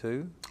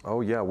 2022?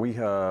 Oh yeah,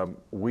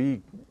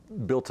 we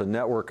built a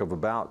network of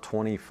about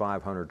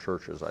 2,500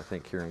 churches, I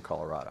think, here in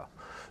Colorado.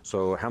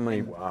 So how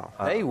many? Wow.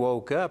 They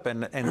woke up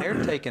and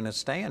they're taking a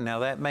stand. Now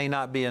that may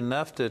not be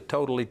enough to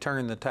totally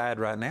turn the tide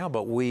right now,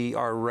 but we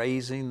are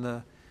raising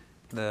the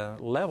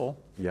level.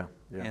 Yeah.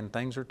 Yeah. And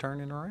things are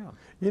turning around.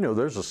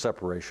 There's a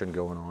separation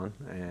going on,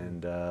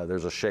 and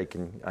there's a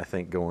shaking, I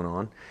think, going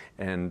on.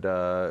 And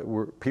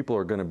people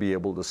are going to be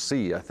able to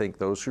see, I think,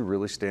 those who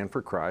really stand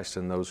for Christ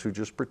and those who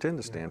just pretend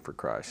to stand for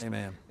Christ.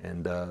 Amen.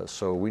 And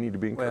so we need to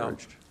be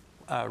encouraged.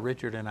 Well,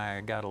 Richard and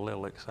I got a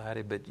little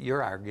excited, but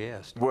you're our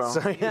guest. Well,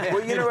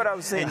 well, you know what I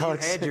was thinking?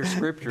 And you had your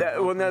scripture.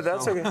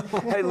 That's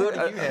okay. Hey, look,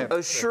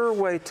 a sure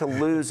way to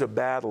lose a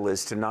battle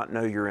is to not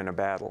know you're in a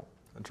battle.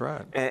 That's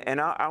right.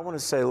 And I want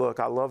to say, look,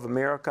 I love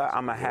America.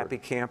 I'm a happy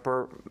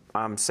camper.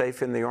 I'm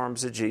safe in the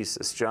arms of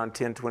Jesus, John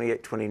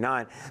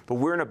 10:28-29. But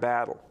we're in a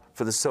battle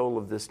for the soul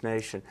of this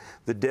nation.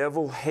 The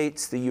devil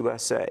hates the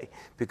USA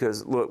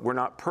because, look, we're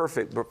not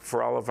perfect, but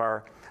for all of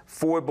our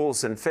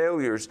foibles and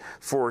failures,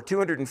 for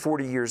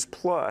 240 years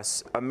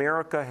plus,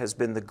 America has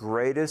been the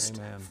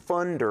greatest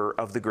funder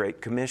of the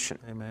Great Commission.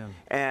 Amen.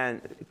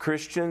 And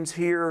Christians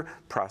here,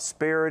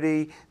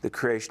 prosperity, the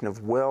creation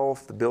of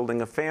wealth, the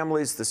building of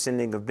families, the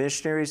sending of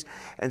missionaries.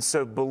 And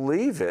so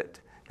believe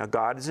it. Now,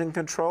 God is in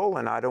control,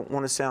 and I don't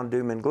want to sound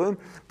doom and gloom,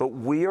 but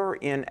we are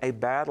in a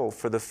battle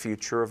for the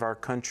future of our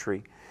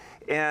country.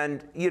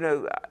 And,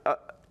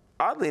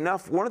 oddly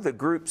enough, one of the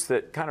groups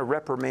that kind of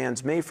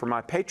reprimands me for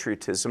my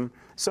patriotism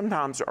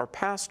sometimes are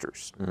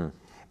pastors.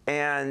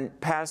 And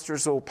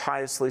pastors will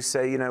piously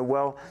say,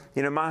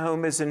 my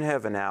home is in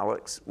heaven,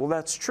 Alex. Well,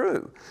 that's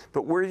true.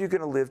 But where are you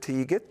going to live till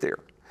you get there?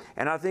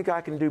 And I think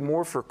I can do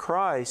more for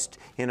Christ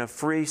in a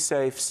free,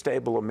 safe,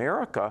 stable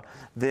America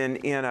than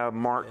in a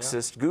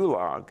Marxist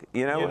gulag.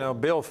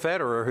 Bill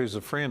Federer, who's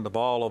a friend of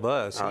all of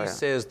us, he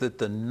says that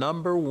the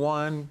number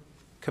one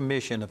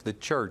commission of the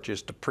church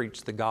is to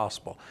preach the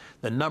gospel.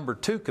 The number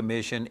 2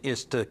 commission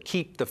is to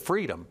keep the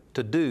freedom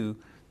to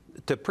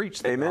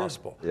preach the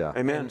gospel. Yeah.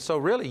 Amen. And so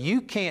really,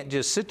 you can't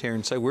just sit here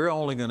and say, we're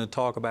only going to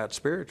talk about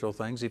spiritual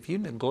things. If you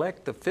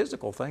neglect the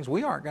physical things,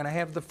 we aren't going to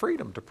have the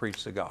freedom to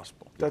preach the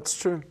gospel. That's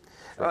true.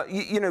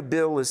 You know,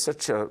 Bill is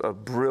such a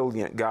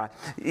brilliant guy.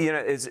 You know,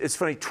 it's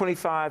funny,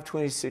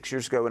 26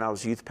 years ago when I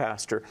was youth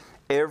pastor,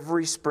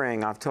 every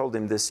spring, I've told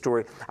him this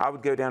story, I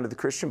would go down to the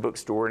Christian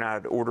bookstore and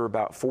I'd order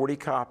about 40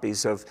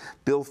 copies of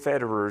Bill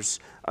Federer's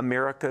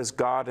America's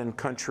God and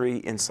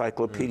Country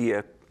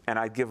Encyclopedia, and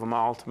I'd give them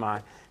all to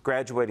my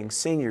graduating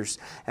seniors.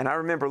 And I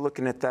remember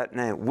looking at that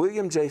name,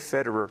 William J.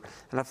 Federer,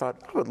 and I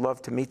thought, I would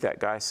love to meet that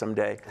guy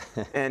someday.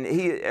 And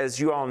he, as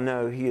you all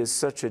know, he is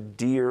such a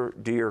dear,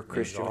 dear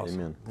Christian.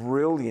 Amen.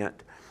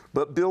 Brilliant.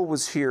 But Bill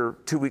was here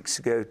 2 weeks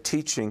ago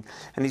teaching,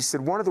 and he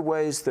said one of the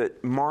ways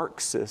that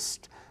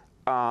Marxists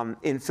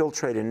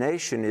infiltrate a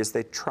nation is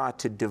they try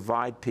to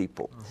divide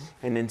people.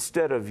 And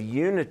instead of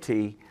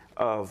unity,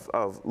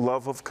 of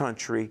love of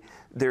country,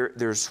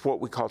 there's what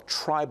we call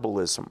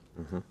tribalism,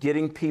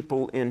 getting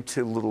people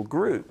into little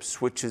groups,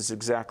 which is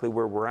exactly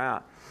where we're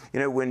at. You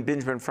know, when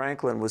Benjamin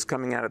Franklin was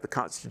coming out of the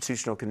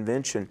Constitutional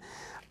Convention,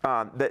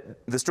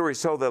 the story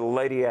is told that a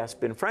lady asked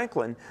Ben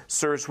Franklin,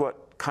 "Sirs,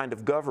 what kind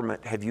of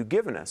government have you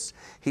given us?"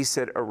 He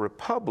said, "A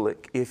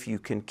republic if you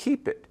can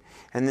keep it."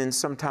 And then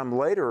sometime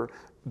later,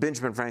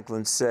 Benjamin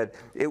Franklin said,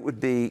 "It would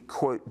be,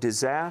 quote,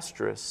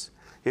 disastrous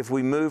if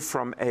we move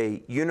from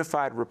a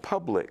unified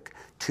republic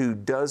to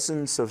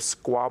dozens of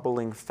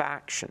squabbling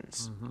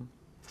factions."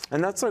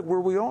 And that's like where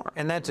we are.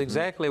 And that's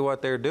exactly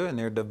what they're doing.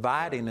 They're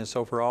dividing us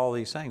over all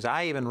these things.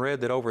 I even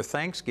read that over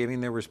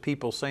Thanksgiving there was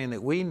people saying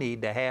that we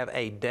need to have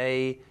a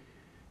day,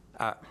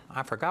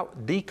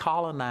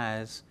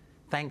 decolonize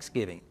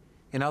Thanksgiving.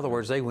 In other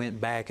words, they went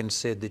back and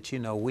said that, you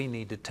know, we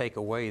need to take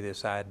away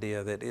this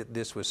idea that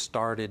this was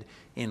started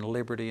in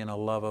liberty and a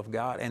love of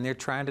God. And they're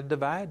trying to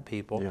divide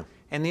people. Yeah.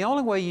 And the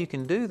only way you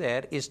can do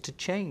that is to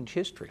change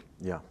history.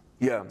 Yeah.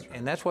 Yeah.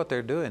 And that's what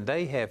they're doing.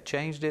 They have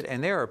changed it.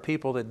 And there are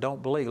people that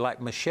don't believe.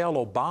 Like Michelle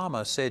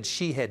Obama said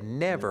she had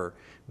never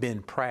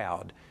been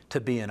proud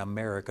to be an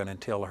American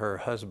until her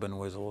husband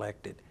was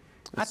elected.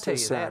 I tell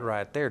you that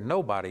right there,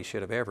 nobody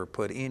should have ever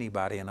put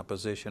anybody in a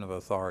position of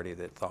authority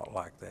that thought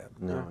like that.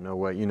 No, no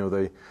way. You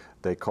know,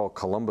 they call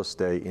Columbus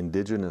Day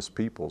Indigenous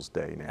Peoples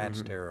Day now.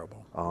 That's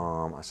terrible.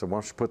 I said, why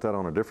don't you put that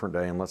on a different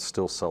day and let's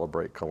still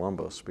celebrate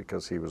Columbus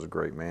because he was a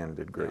great man and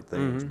did great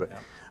things. But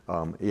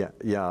you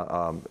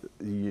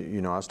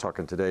know, I was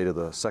talking today to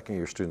the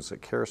second-year students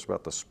at Charis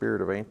about the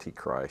spirit of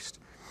Antichrist.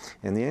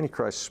 And the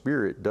Antichrist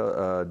spirit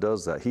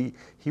does that.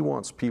 He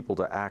wants people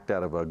to act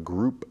out of a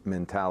group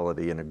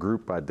mentality and a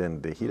group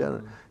identity. He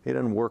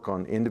doesn't work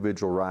on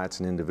individual rights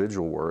and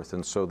individual worth.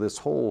 And so this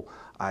whole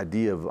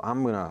idea of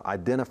I'm going to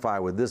identify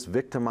with this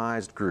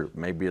victimized group,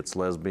 maybe it's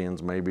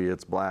lesbians, maybe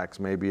it's blacks,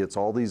 maybe it's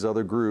all these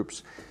other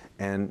groups.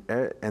 And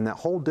that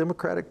whole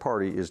Democratic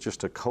Party is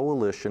just a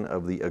coalition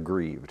of the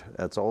aggrieved.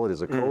 That's all it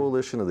is, a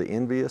coalition of the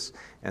envious,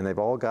 and they've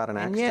all got an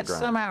axe to grind. And yet,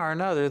 somehow or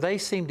another, they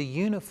seem to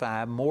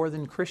unify more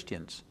than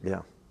Christians.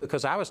 Yeah.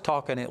 Because I was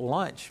talking at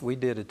lunch, we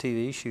did a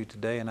TV shoot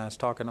today, and I was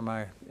talking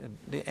to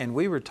and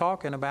we were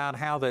talking about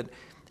how that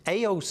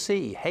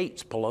AOC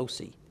hates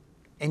Pelosi,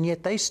 and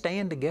yet they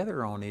stand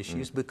together on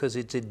issues because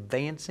it's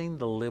advancing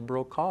the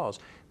liberal cause.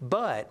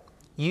 But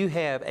you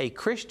have a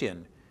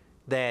Christian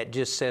that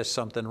just says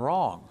something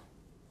wrong.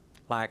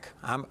 Like,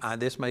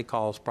 this may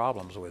cause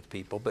problems with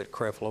people, but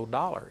Creflo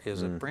Dollar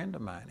is a friend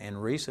of mine.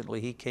 And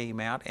recently he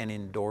came out and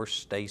endorsed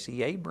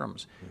Stacey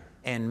Abrams.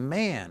 And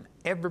man,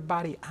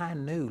 everybody I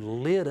knew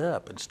lit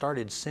up and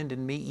started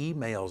sending me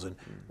emails and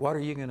what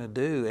are you going to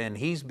do? And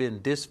he's been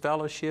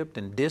disfellowshipped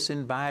and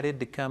disinvited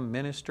to come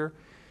minister.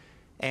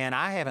 And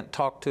I haven't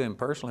talked to him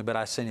personally, but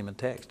I sent him a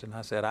text and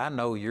I said, I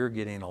know you're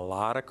getting a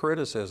lot of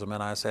criticism.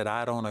 And I said,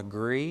 I don't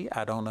agree.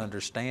 I don't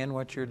understand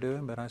what you're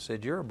doing, but I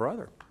said, you're a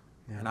brother.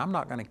 And I'm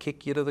not going to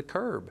kick you to the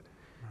curb.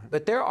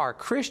 But there are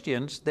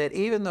Christians that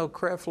even though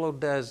Creflo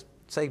does,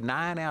 say,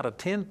 9 out of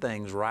 10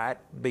 things right,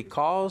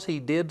 because he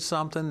did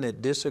something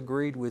that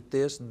disagreed with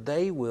this,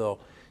 they will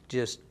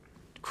just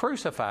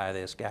crucify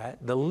this guy.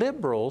 The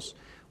liberals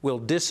will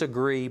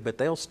disagree, but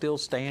they'll still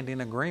stand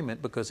in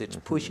agreement because it's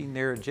pushing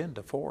their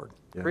agenda forward.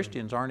 Yeah.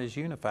 Christians aren't as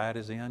unified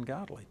as the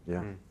ungodly.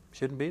 Yeah.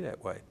 Shouldn't be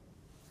that way.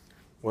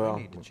 Well,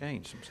 we need to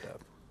change some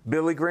stuff.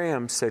 Billy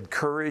Graham said,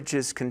 courage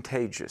is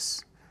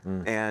contagious.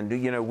 And,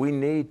 you know, we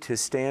need to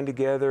stand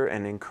together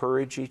and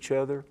encourage each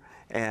other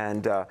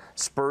and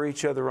spur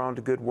each other on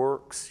to good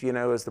works, you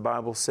know, as the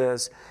Bible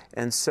says.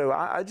 And so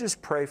I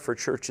just pray for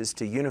churches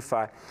to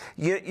unify.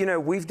 You know,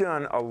 we've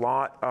done a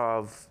lot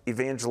of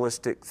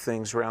evangelistic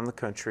things around the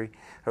country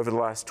over the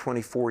last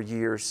 24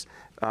 years,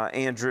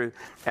 Andrew.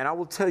 And I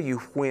will tell you,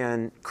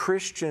 when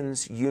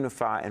Christians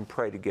unify and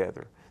pray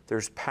together,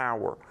 there's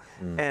power.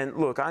 And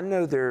look, I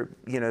know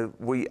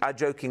I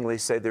jokingly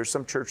say there's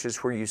some churches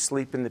where you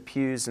sleep in the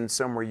pews and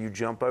some where you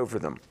jump over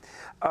them.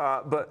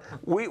 But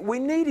we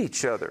need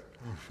each other.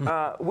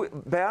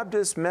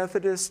 Baptist,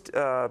 Methodist,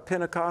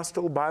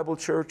 Pentecostal, Bible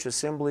Church,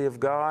 Assembly of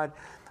God.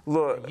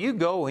 Look, you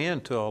go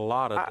into a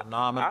lot of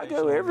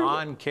denominational,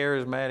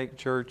 non-charismatic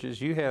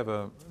churches. You have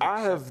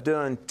I have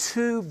done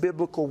 2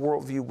 biblical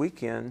worldview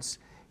weekends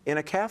in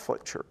a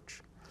Catholic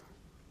church.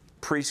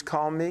 Priest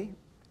called me,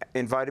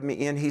 invited me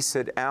in. He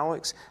said,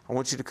 Alex, I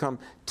want you to come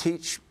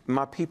teach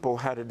my people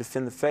how to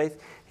defend the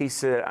faith. He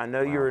said, I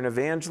know you're an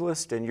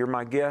evangelist and you're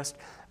my guest.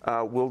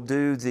 We'll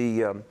do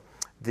the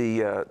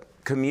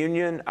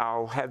communion.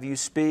 I'll have you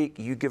speak.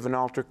 You give an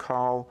altar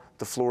call.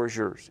 The floor is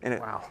yours. And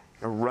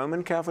a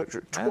Roman Catholic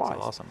church, twice.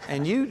 That's awesome.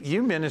 And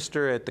you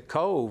minister at the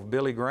Cove,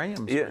 Billy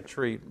Graham's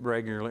retreat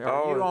regularly.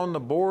 Are you on the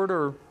board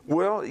or?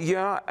 Well,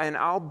 yeah, and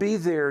I'll be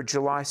there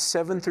July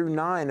 7 through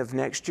 9 of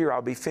next year.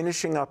 I'll be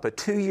finishing up a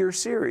 2-year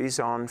series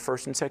on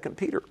 1st and 2nd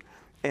Peter.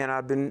 And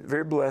I've been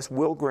very blessed.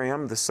 Will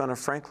Graham, the son of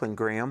Franklin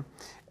Graham,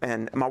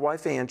 and my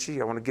wife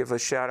Angie, I want to give a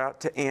shout out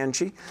to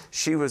Angie.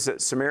 She was at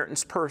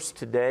Samaritan's Purse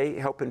today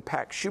helping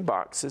pack shoe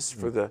boxes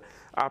for the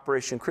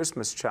Operation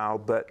Christmas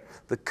Child. But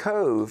the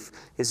Cove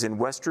is in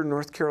Western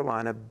North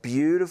Carolina,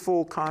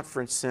 beautiful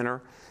conference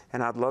center,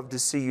 and I'd love to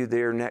see you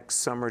there next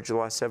summer,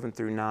 July 7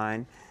 through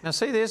 9. Now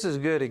see, this is a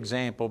good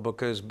example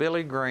because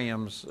Billy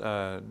Graham's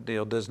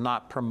deal does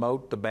not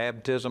promote the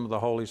baptism of the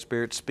Holy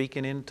Spirit,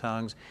 speaking in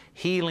tongues.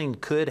 Healing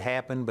could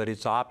happen, but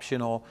it's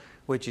optional,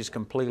 which is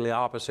completely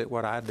opposite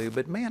what I do.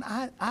 But man,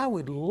 I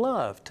would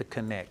love to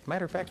connect.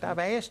 Matter of fact, I've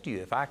asked you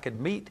if I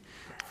could meet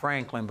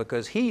Franklin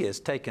because he has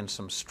taken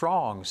some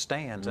strong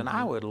stands, and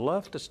I would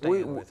love to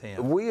stand with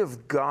him. We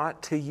have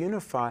got to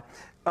unify.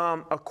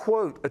 A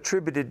quote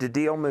attributed to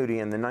D.L. Moody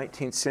in the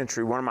 19th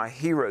century, one of my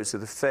heroes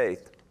of the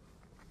faith.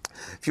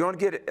 If you want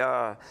to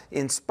get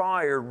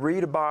inspired,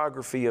 read a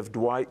biography of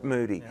Dwight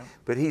Moody. Yeah.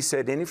 But he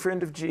said, any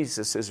friend of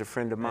Jesus is a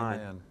friend of mine.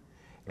 Amen.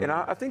 And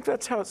I think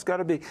that's how it's got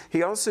to be.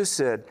 He also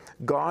said,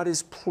 God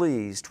is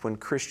pleased when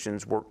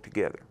Christians work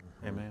together.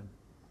 Amen.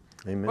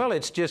 Amen. Well,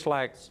 it's just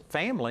like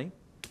family.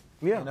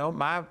 Yeah. You know,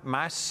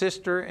 my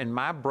sister and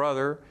my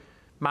brother,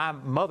 my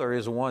mother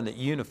is the one that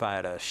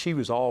unified us. She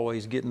was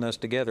always getting us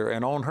together.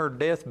 And on her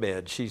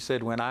deathbed, she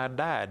said, when I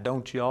died,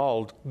 don't you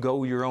all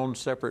go your own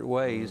separate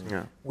ways.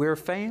 Yeah. We're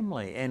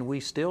family, and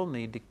we still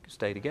need to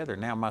stay together.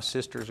 Now my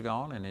sister's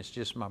gone, and it's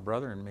just my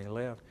brother and me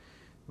left.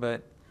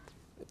 But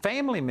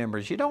family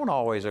members, you don't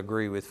always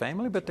agree with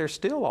family, but they're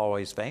still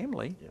always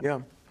family.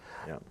 Yeah.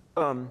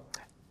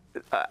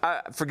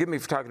 Forgive me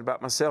for talking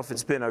about myself.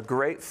 It's been a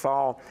great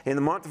fall. In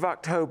the month of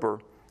October,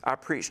 I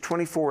preached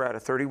 24 out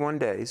of 31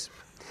 days.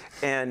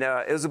 And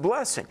it was a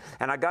blessing.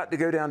 And I got to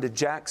go down to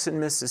Jackson,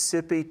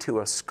 Mississippi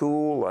to a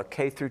school, a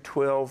K through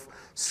 12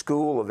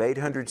 school of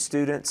 800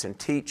 students, and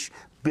teach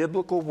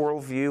biblical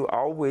worldview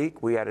all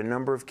week. We had a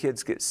number of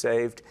kids get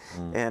saved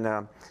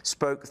and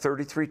spoke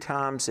 33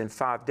 times in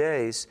 5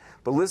 days.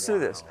 But listen to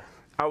this.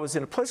 I was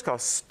in a place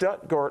called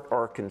Stuttgart,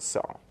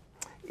 Arkansas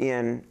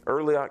in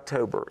early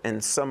October.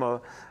 And some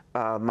of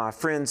my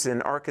friends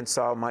in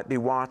Arkansas might be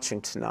watching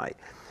tonight.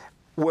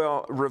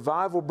 Well,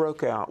 revival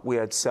broke out. We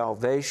had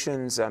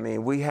salvations. I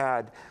mean, we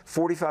had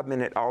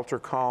 45-minute altar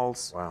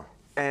calls. Wow.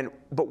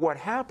 But what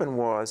happened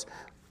was,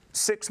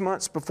 6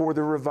 months before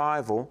the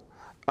revival,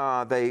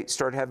 they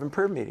started having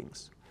prayer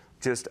meetings.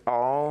 Just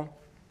all,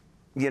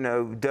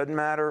 doesn't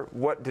matter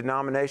what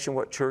denomination,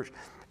 what church.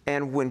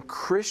 And when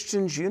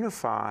Christians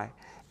unify,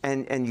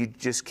 and you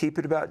just keep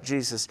it about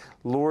Jesus,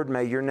 Lord,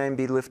 may your name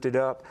be lifted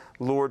up.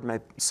 Lord, may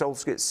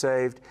souls get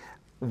saved.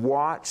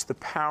 Watch the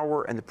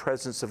power and the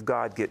presence of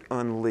God get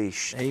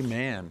unleashed.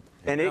 Amen.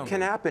 And it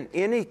can happen.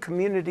 Any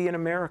community in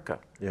America,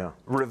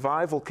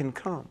 revival can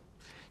come.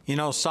 You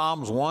know,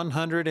 Psalms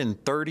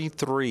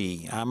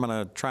 133, I'm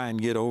going to try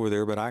and get over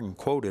there, but I can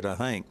quote it, I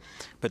think.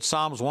 But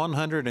Psalms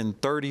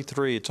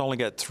 133, it's only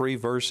got 3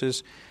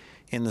 verses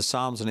in the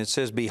Psalms, and it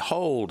says,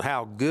 behold,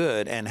 how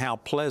good and how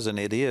pleasant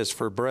it is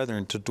for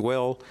brethren to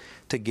dwell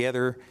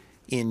together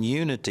in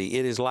unity.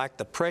 It is like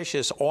the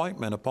precious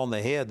ointment upon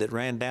the head that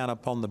ran down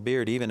upon the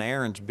beard, even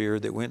Aaron's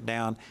beard that went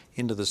down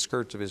into the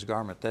skirts of his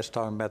garment. That's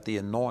talking about the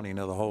anointing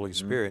of the Holy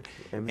Spirit.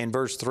 And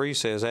verse 3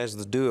 says, as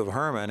the dew of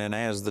Hermon and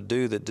as the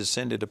dew that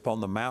descended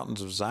upon the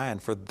mountains of Zion,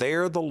 for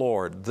there the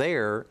Lord,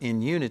 there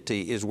in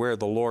unity is where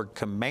the Lord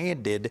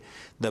commanded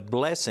the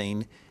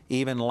blessing,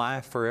 even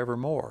life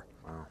forevermore.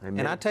 Wow.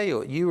 And I tell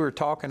you, you were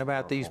talking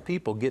about these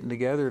people getting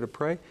together to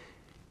pray.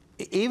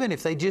 Even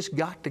if they just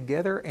got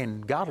together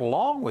and got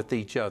along with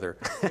each other,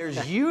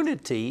 there's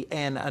unity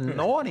and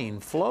anointing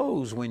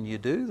flows when you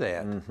do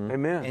that.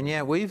 Amen. And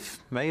yeah, we've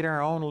made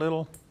our own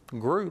little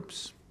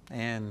groups,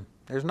 and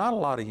there's not a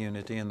lot of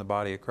unity in the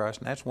body of Christ,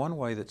 and that's one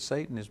way that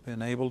Satan has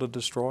been able to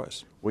destroy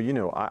us.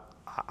 Well,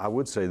 I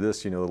would say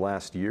this, the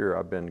last year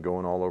I've been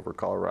going all over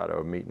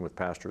Colorado, meeting with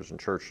pastors and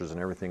churches and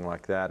everything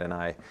like that, and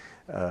I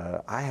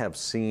have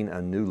seen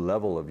a new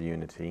level of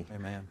unity.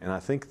 Amen. And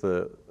I think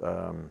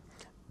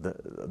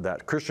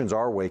that Christians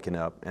are waking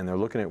up and they're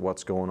looking at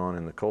what's going on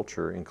in the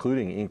culture,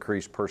 including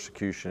increased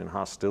persecution and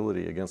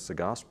hostility against the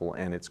gospel,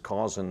 and it's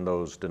causing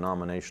those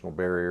denominational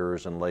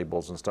barriers and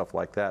labels and stuff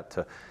like that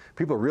to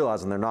people are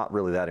realizing they're not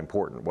really that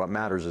important. What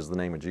matters is the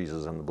name of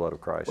Jesus and the blood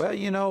of Christ. Well,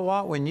 you know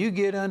what? When you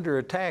get under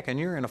attack and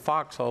you're in a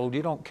foxhole,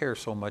 you don't care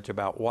so much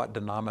about what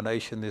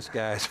denomination this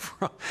guy's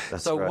from.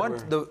 That's so right.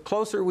 once the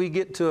closer we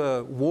get to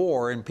a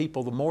war and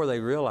people, the more they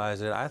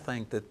realize it, I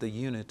think that the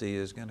unity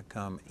is going to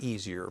come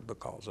easier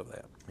because of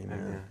that.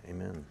 Amen.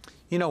 Amen.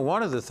 You know,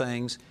 one of the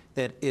things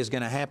that is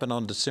going to happen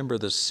on December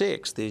the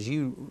 6th is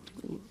you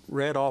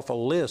read off a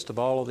list of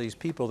all of these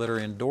people that are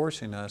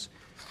endorsing us.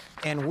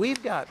 And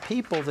we've got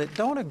people that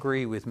don't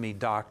agree with me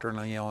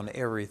doctrinally on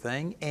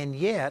everything, and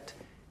yet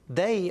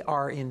they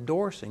are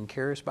endorsing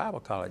Charis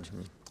Bible College.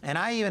 Mm-hmm. And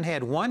I even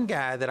had one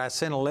guy that I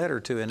sent a letter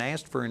to and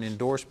asked for an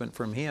endorsement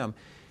from him,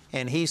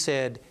 and he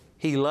said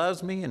he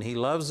loves me and he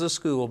loves the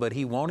school, but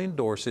he won't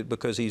endorse it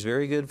because he's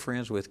very good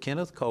friends with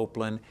Kenneth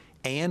Copeland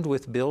and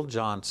with Bill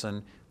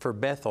Johnson for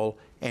Bethel,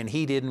 and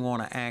he didn't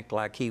want to act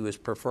like he was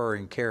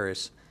preferring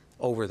Charis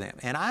over them.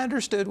 And I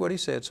understood what he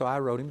said, so I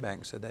wrote him back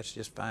and said, that's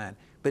just fine.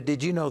 But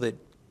did you know that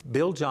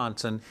Bill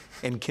Johnson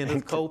and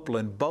Kenneth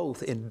Copeland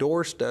both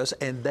endorsed us,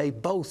 and they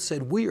both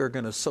said, we are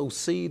going to sow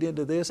seed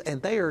into this, and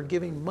they are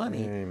giving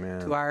money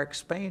to our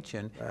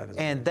expansion.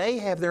 And they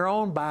have their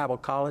own Bible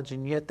college,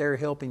 and yet they're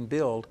helping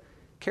build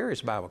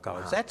Charis Bible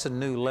College. Wow. That's a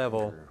new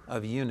level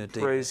of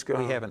unity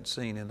we haven't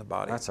seen in the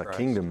body That's of Christ.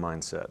 A kingdom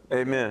mindset.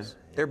 Amen.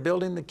 They're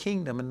building the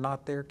kingdom and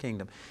not their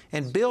kingdom.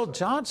 And Bill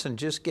Johnson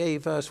just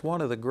gave us one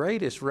of the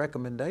greatest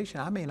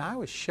recommendations. I mean, I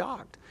was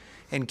shocked.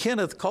 And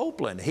Kenneth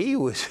Copeland, he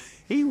was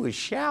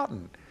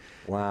shouting.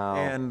 Wow.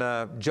 And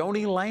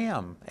Joni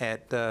Lamb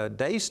at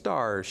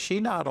Daystar, she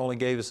not only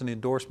gave us an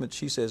endorsement,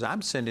 she says,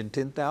 I'm sending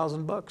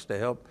 $10,000 to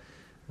help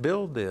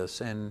build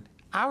this. And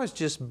I was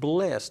just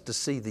blessed to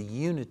see the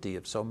unity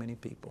of so many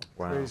people.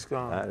 Wow. Praise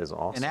God. That is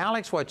awesome. And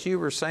Alex, what you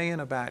were saying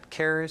about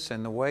Charis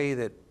and the way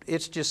that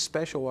it's just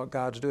special what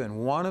God's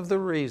doing, one of the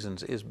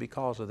reasons is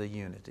because of the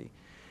unity.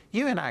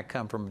 You and I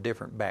come from a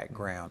different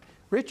background.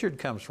 Richard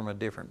comes from a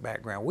different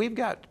background. We've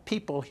got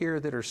people here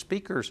that are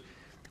speakers.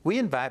 We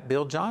invite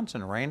Bill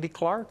Johnson, Randy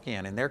Clark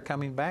in, and they're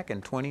coming back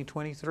in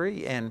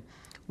 2023. And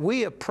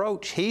we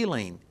approach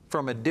healing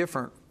from a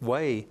different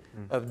way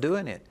of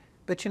doing it.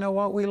 But you know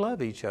what? We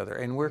love each other,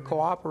 and we're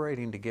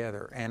cooperating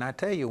together. And I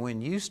tell you,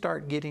 when you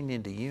start getting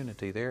into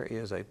unity, there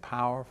is a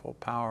powerful,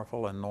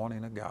 powerful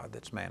anointing of God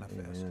that's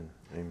manifest. Amen.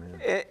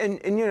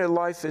 Amen. And you know,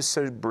 life is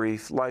so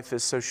brief, life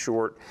is so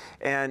short.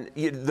 And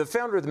the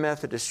founder of the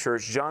Methodist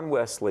Church, John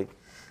Wesley,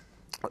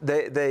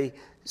 they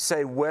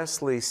say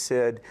Wesley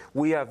said,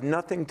 we have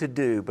nothing to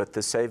do but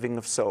the saving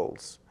of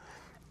souls.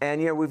 And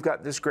you know, we've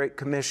got this great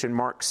commission,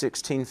 Mark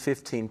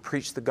 16:15,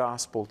 preach the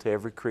gospel to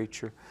every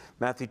creature.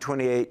 Matthew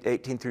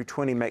 28:18 through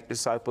 20, make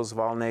disciples of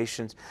all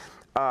nations.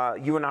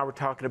 You and I were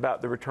talking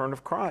about the return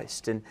of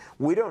Christ, and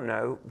we don't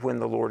know when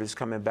the Lord is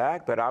coming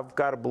back, but I've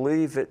got to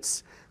believe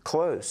it's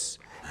close.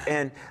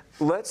 And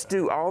let's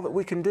do all that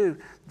we can do.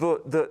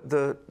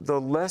 The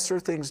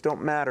lesser things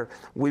don't matter.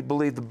 We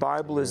believe the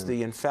Bible is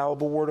the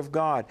infallible Word of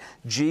God.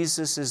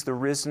 Jesus is the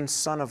risen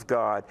Son of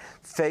God.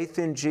 Faith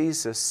in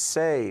Jesus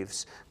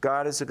saves.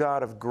 God is a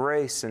God of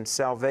grace and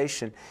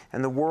salvation,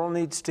 and the world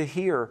needs to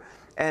hear.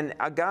 And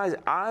guys,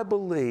 I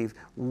believe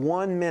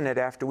 1 minute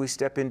after we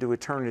step into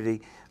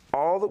eternity,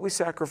 all that we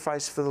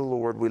sacrifice for the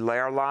Lord, we lay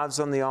our lives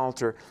on the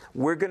altar,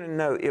 we're going to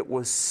know it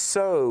was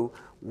so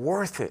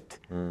worth it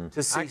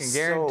to see I can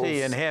guarantee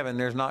souls. in heaven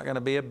there's not going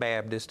to be a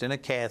Baptist and a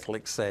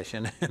Catholic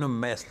session and a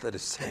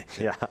Methodist session.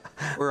 Yeah,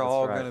 We're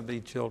all right. going to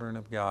be children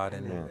of God,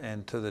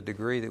 and to the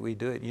degree that we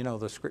do it, you know,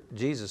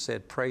 Jesus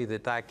said, pray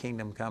that thy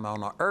kingdom come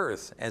on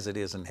earth as it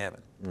is in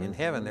heaven. In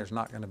heaven, there's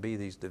not going to be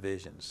these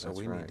divisions, so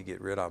we need to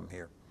get rid of them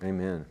here.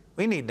 Amen.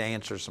 We need to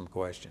answer some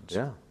questions.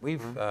 Yeah.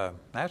 We've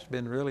that's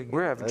been really good.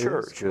 We're having That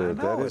church. is good.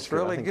 I know, That is it's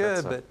really I think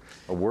good, that's but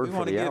a word we for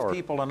want to the give hour.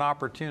 people an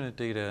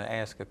opportunity to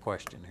ask a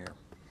question here.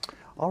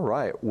 All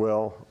right.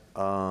 Well,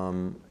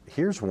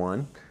 here's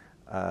one.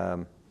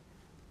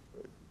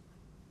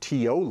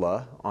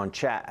 Tiola on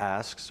chat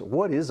asks,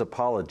 what is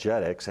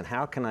apologetics and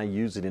how can I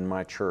use it in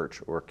my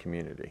church or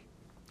community?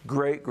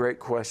 Great, great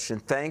question.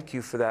 Thank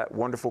you for that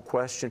wonderful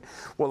question.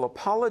 Well,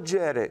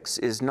 apologetics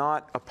is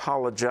not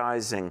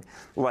apologizing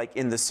like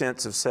in the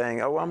sense of saying,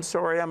 oh, I'm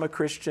sorry, I'm a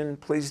Christian,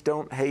 please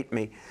don't hate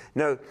me.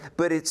 No,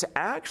 but it's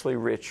actually,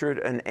 Richard,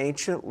 an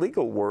ancient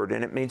legal word,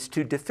 and it means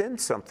to defend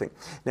something.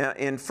 Now,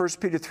 in 1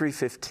 Peter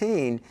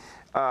 3:15,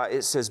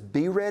 it says,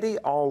 be ready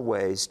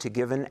always to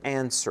give an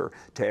answer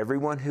to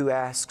everyone who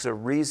asks a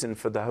reason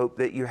for the hope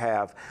that you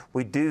have.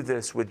 We do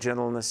this with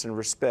gentleness and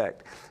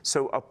respect.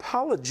 So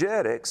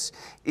apologetics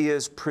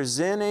is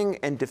presenting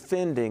and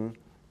defending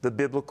the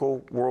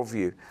biblical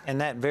worldview. And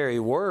that very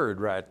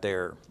word right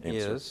there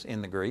is,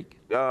 in the Greek,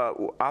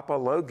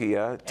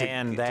 Apologia,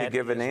 and to that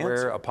give an is answer.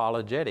 where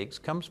apologetics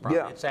comes from.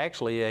 Yeah. It's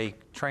actually a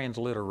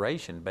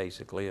transliteration,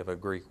 basically, of a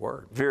Greek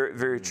word. Very,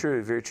 very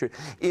true, very true.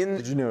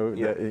 Did you know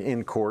that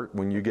in court,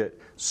 when you get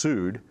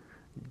sued,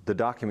 the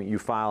document you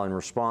file in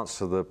response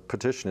to the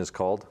petition is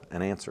called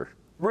an answer.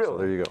 Really? So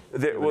there you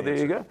go. There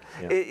you go.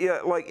 Yeah.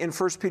 Like in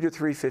 1 Peter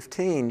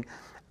 3:15,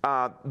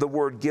 the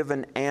word give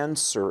an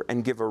answer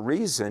and give a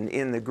reason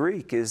in the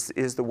Greek is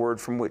the word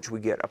from which we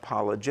get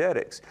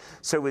apologetics.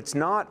 So it's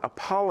not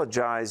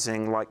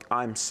apologizing like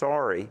I'm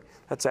sorry.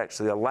 That's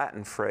actually a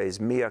Latin phrase,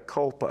 mea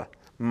culpa.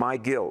 My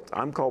guilt,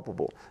 I'm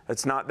culpable.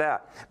 It's not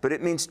that. But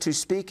it means to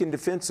speak in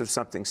defense of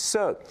something.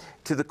 So,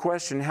 to the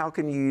question, how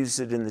can you use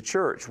it in the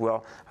church?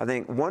 Well, I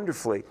think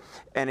wonderfully,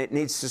 and it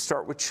needs to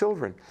start with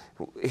children.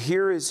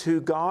 Here is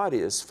who God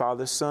is,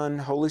 Father, Son,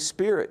 Holy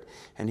Spirit.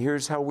 And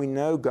here's how we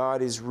know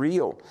God is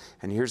real.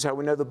 And here's how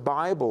we know the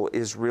Bible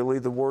is really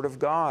the Word of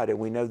God. And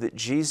we know that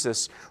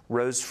Jesus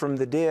rose from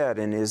the dead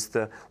and is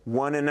the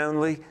one and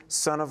only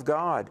Son of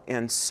God.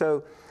 And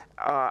so,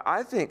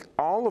 I think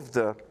all of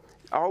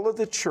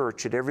the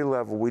church at every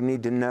level, we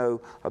need to know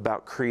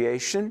about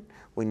creation.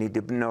 We need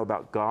to know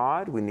about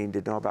God. We need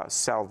to know about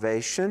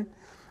salvation.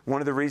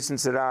 One of the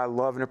reasons that I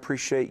love and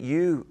appreciate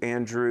you,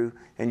 Andrew,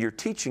 and your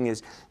teaching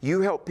is you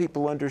help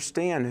people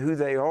understand who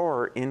they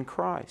are in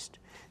Christ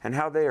and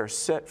how they are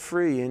set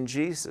free in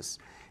Jesus.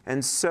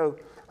 And so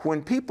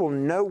when people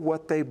know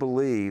what they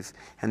believe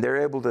and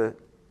they're able to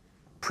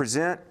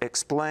present,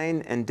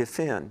 explain, and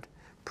defend,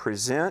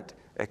 present,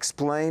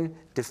 explain,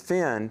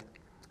 defend,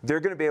 they're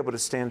going to be able to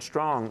stand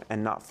strong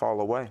and not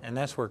fall away. And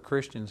that's where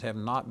Christians have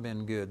not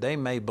been good. They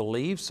may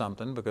believe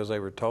something because they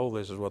were told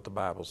this is what the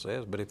Bible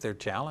says, but if they're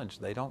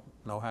challenged, they don't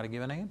know how to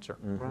give an answer.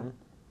 Mm-hmm.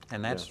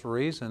 And that's the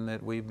reason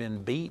that we've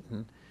been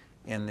beaten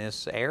in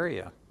this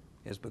area,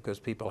 is because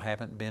people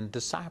haven't been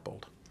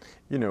discipled.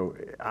 You know,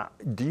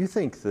 do you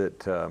think that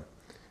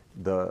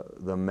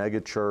the mega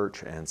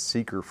church and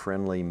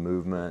seeker-friendly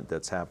movement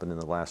that's happened in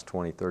the last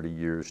 20, 30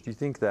 years, do you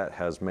think that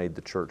has made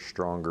the church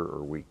stronger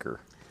or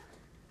weaker?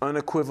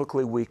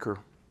 Unequivocally weaker.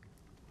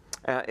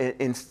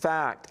 In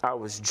fact, I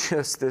was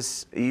just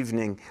this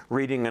evening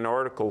reading an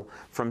article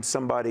from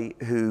somebody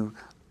who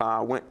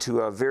went to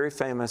a very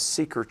famous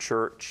seeker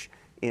church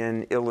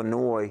in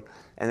Illinois,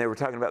 and they were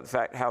talking about the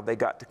fact how they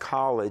got to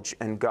college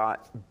and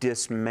got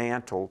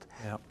dismantled.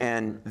 Yep.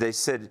 And they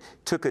said it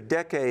took a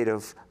decade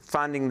of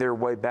finding their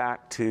way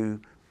back to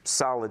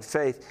solid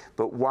faith,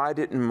 but why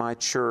didn't my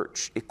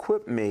church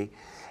equip me?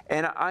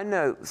 And I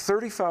know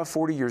 35,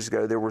 40 years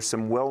ago, there were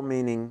some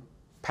well-meaning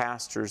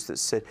pastors that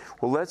said,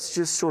 well,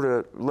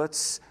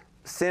 let's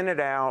thin it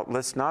out,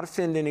 let's not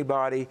offend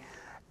anybody,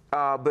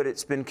 but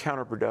it's been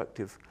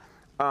counterproductive.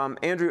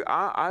 Andrew,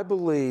 I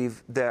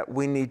believe that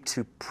we need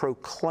to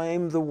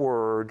proclaim the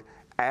Word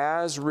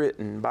as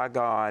written by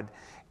God,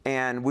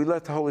 and we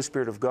let the Holy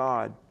Spirit of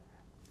God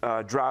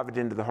drive it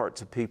into the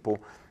hearts of people.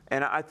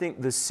 And I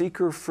think the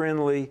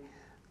seeker-friendly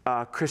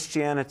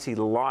Christianity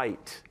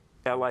light,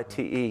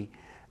 L-I-T-E,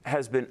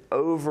 has been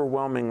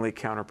overwhelmingly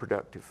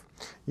counterproductive.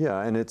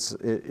 Yeah, and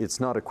it's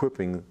not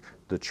equipping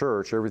the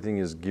church. Everything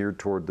is geared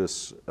toward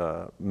this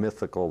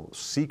mythical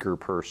seeker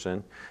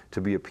person to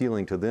be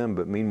appealing to them,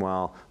 but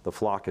meanwhile, the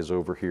flock is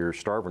over here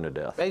starving to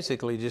death.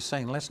 Basically just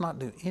saying, let's not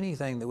do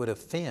anything that would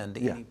offend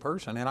any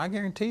person. And I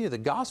guarantee you, the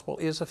gospel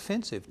is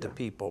offensive to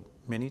people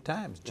many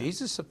times.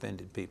 Jesus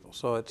offended people,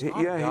 so it's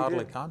not a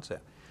godly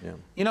concept. Yeah.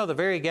 You know, the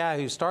very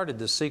guy who started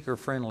the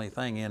seeker-friendly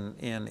thing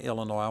in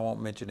Illinois, I won't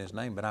mention his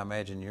name, but I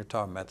imagine you're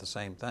talking about the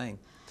same thing.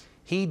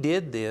 He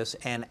did this,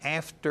 and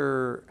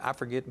after, I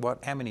forget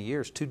how many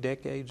years, 2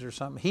 decades or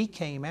something, he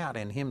came out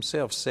and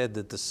himself said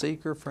that the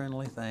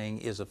seeker-friendly thing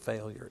is a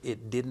failure.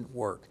 It didn't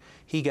work.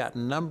 He got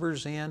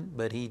numbers in,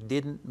 but he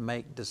didn't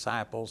make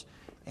disciples,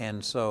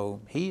 and so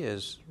he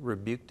has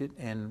rebuked it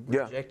and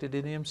rejected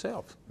it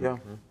himself. Yeah.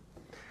 Mm-hmm.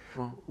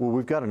 Well,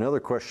 we've got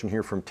another question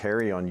here from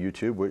Terry on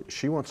YouTube.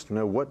 She wants to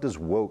know, what does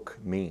woke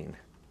mean?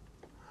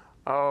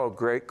 Oh,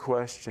 great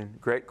question.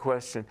 Great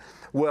question.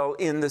 Well,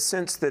 in the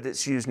sense that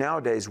it's used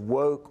nowadays,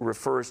 woke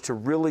refers to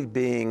really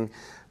being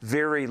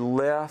very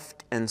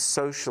left and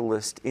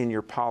socialist in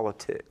your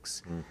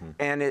politics. Mm-hmm.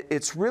 And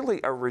it's really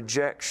a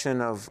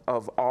rejection of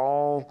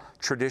all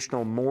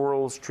traditional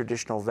morals,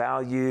 traditional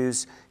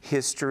values,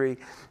 history.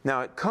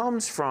 Now, it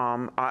comes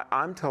from,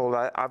 I'm told,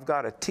 I've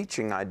got a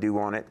teaching I do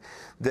on it,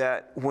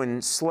 that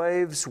when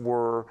slaves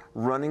were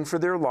running for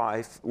their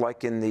life,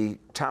 like in the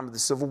time of the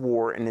Civil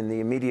War and in the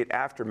immediate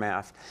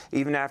aftermath,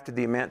 even after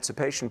the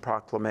Emancipation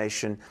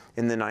Proclamation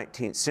in the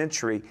 19th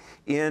century,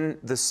 in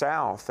the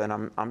South,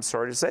 and I'm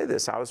sorry to say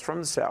this, I was from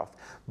the South,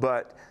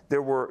 but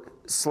there were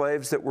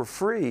slaves that were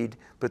freed,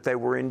 but they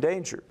were in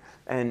danger.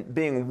 And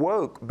being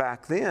woke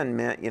back then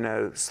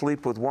meant,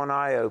 sleep with one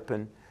eye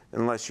open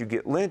unless you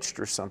get lynched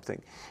or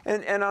something.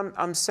 And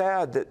I'm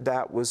sad that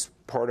that was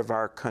part of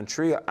our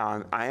country.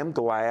 I am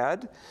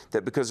glad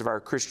that because of our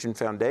Christian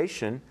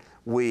foundation,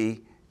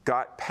 we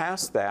got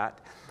past that.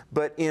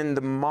 But in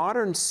the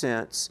modern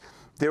sense,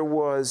 there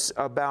was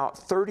about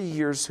 30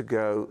 years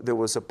ago, there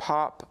was a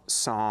pop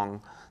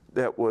song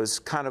that was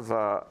kind of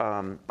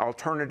a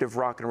alternative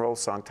rock and roll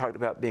song, talked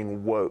about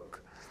being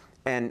woke.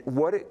 And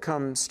what it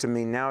comes to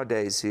me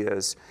nowadays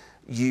is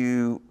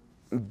you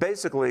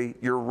basically,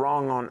 you're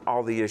wrong on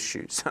all the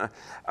issues.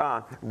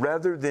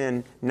 Rather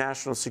than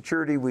national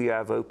security, we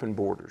have open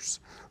borders.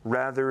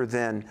 Rather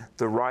than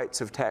the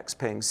rights of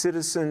tax-paying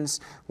citizens,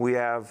 we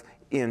have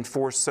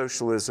enforced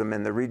socialism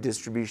and the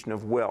redistribution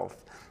of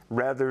wealth.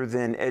 Rather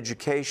than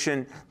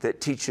education that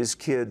teaches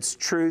kids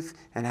truth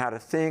and how to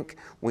think,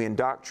 we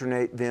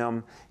indoctrinate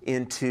them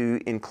into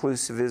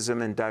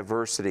inclusivism and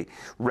diversity.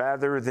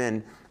 Rather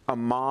than a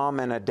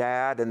mom and a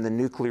dad and the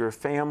nuclear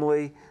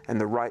family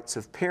and the rights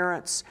of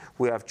parents,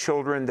 we have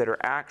children that are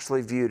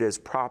actually viewed as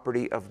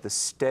property of the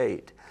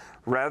state.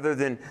 Rather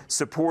than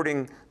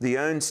supporting the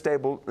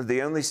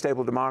only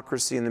stable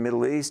democracy in the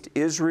Middle East,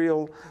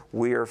 Israel,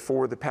 we are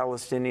for the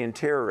Palestinian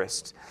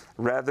terrorists.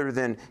 Rather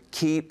than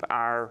keep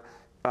our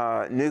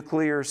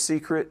nuclear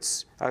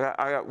secrets. I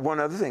got one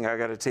other thing I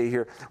got to tell you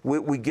here.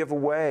 We give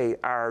away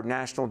our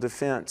national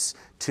defense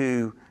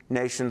to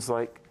nations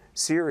like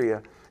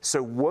Syria.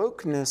 So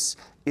wokeness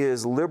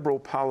is liberal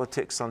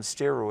politics on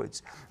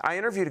steroids. I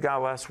interviewed a guy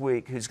last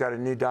week who's got a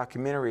new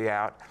documentary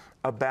out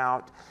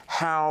about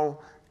how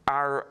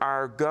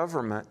our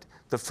government,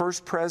 the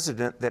first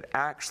president that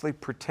actually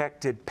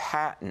protected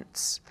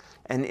patents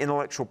and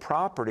intellectual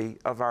property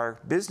of our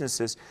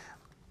businesses,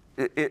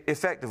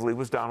 effectively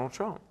was Donald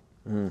Trump.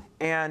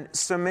 And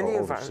so many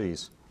of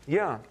overseas.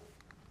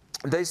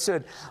 They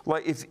said,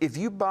 like, if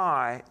you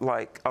buy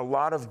like a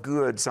lot of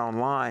goods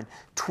online,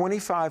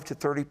 25 to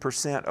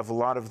 30% of a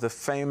lot of the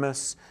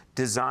famous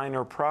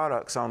designer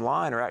products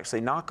online are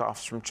actually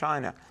knockoffs from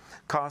China,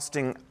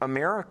 costing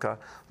America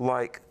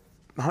like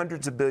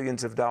hundreds of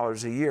billions of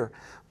dollars a year.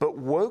 But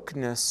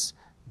wokeness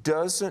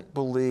doesn't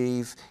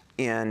believe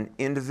in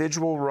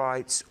individual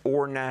rights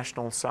or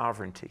national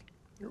sovereignty.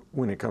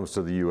 When it comes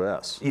to the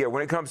U.S. Yeah,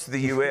 when it comes to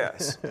the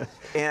U.S.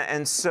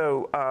 and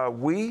so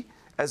we,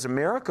 as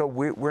America,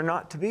 we're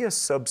not to be a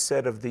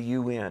subset of the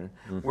UN.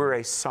 We're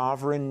a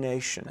sovereign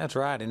nation. That's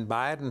right. And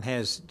Biden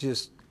has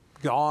just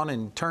gone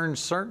and turned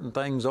certain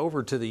things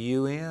over to the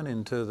UN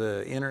and to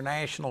the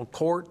international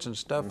courts and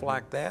stuff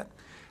like that.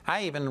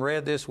 I even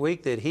read this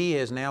week that he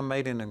has now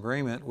made an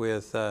agreement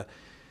with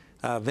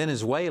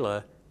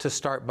Venezuela to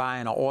start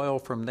buying oil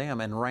from them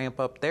and ramp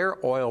up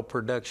their oil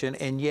production,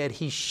 and yet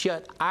he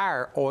shut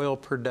our oil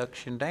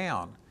production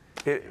down.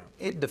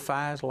 It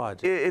defies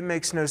logic. It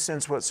makes no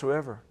sense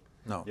whatsoever.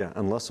 No. Yeah,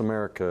 unless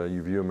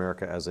you view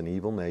America as an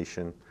evil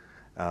nation.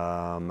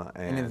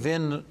 And if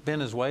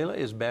Venezuela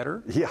is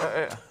better?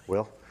 Yeah,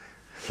 well,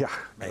 yeah,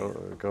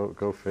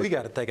 go figure. We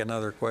got to take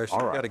another question.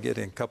 All right. We got to get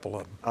in a couple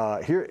of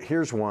them.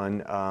 Here's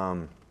one.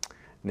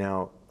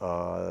 Now,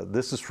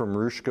 this is from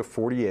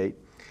Rushka48.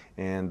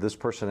 And this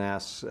person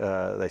asks,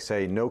 they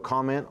say, no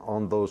comment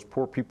on those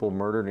poor people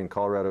murdered in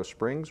Colorado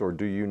Springs, or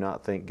do you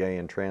not think gay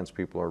and trans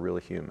people are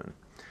really human?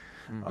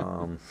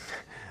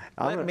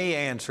 Let me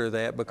answer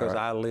that because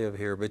I live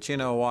here. But you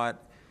know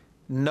what?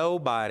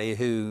 Nobody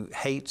who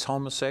hates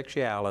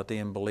homosexuality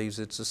and believes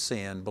it's a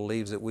sin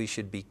believes that we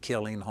should be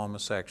killing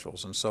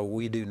homosexuals. And so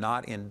we do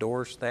not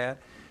endorse that.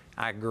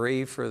 I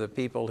grieve for the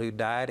people who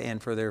died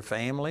and for their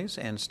families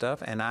and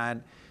stuff, and I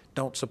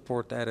don't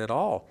support that at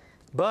all.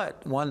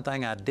 But one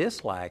thing I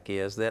dislike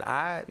is that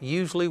I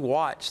usually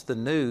watch the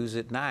news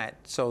at night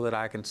so that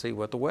I can see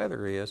what the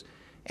weather is.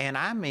 And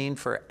I mean,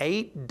 for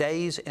 8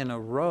 days in a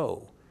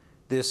row,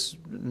 this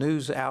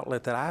news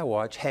outlet that I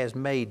watch has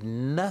made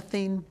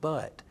nothing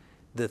but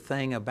the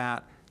thing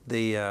about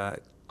the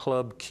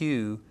Club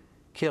Q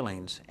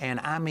killings. And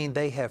I mean,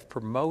 they have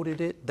promoted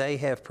it. They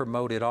have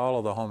promoted all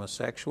of the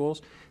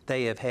homosexuals.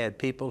 They have had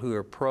people who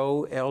are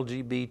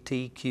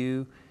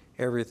pro-LGBTQ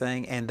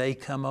everything, and they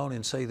come on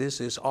and say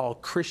this is all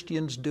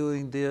Christians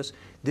doing this.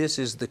 This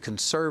is the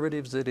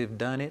conservatives that have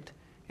done it.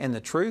 And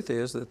the truth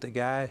is that the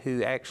guy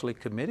who actually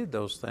committed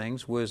those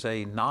things was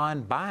a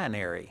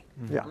non-binary.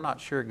 Yeah. I'm not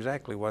sure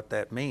exactly what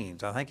that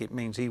means. I think it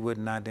means he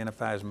wouldn't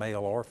identify as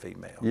male or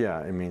female.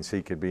 Yeah, it means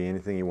he could be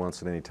anything he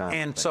wants at any time.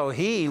 And so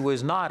he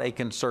was not a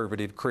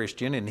conservative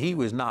Christian, and he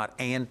was not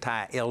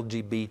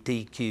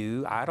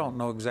anti-LGBTQ. I don't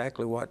know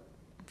exactly what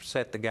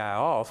set the guy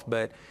off,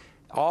 but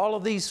all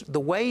of these, the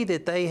way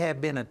that they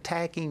have been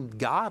attacking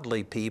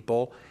godly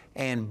people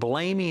and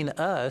blaming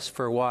us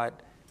for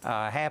what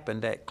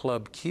happened at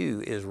Club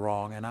Q is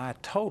wrong, and I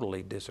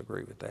totally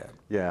disagree with that.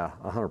 Yeah,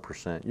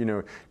 100%. You know,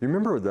 you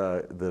remember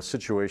the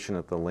situation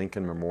at the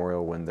Lincoln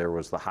Memorial when there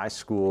was the high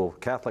school,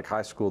 Catholic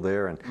high school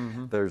there,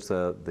 and there's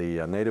the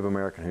Native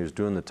American who's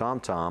doing the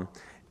tom-tom,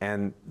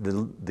 and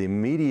the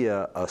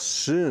media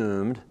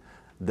assumed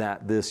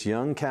that this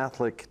young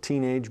Catholic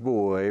teenage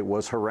boy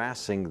was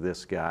harassing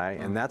this guy,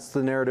 and that's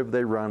the narrative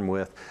they run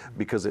with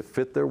because it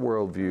fit their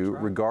worldview,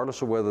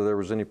 regardless of whether there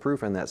was any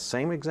proof. And that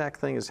same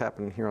exact thing is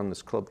happening here on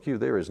this Club Q.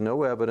 There is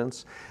no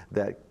evidence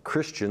that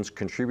Christians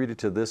contributed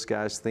to this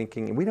guy's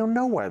thinking, and we don't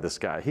know why this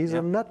guy, he's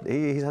a nut,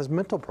 he has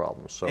mental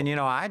problems. So. And you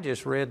know, I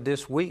just read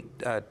this week,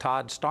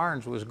 Todd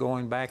Starnes was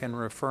going back and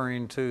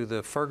referring to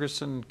the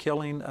Ferguson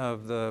killing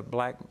of the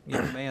black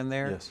young man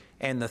there,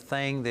 and the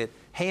thing that,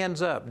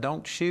 hands up,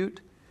 don't shoot.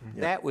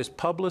 That was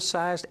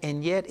publicized,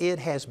 and yet it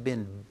has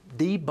been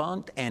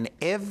debunked, and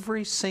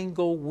every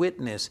single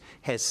witness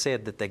has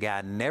said that the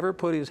guy never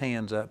put his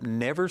hands up,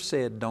 never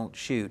said don't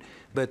shoot.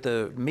 But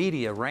the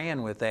media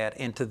ran with that,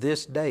 and to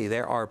this day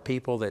there are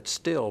people that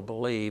still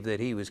believe that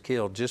he was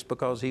killed just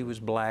because he was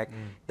black.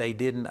 They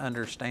didn't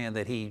understand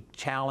that he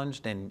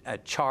challenged and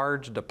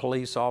charged a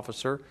police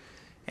officer,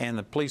 and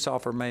the police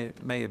officer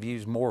may have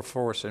used more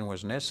force than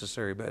was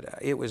necessary, but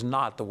it was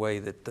not the way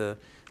that the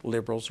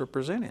liberals are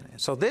presenting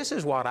it. So this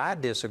is what I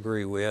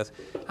disagree with.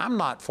 I'm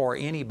not for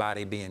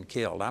anybody being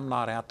killed. I'm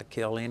not out to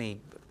kill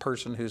any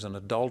person who's an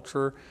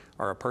adulterer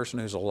or a person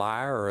who's a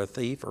liar or a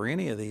thief or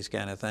any of these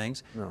kind of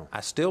things. No.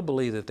 I still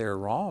believe that they're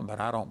wrong, but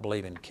I don't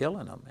believe in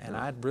killing them. And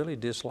I really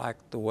dislike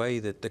the way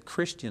that the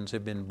Christians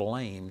have been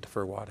blamed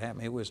for what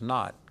happened. It was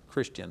not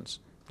Christians,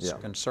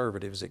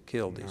 conservatives that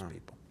killed these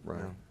people.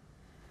 Right.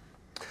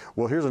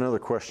 Well, here's another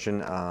question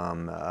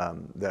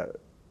that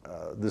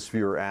this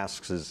viewer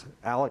asks is,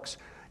 Alex,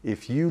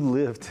 if you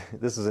lived,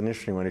 this is an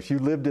interesting one, if you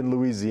lived in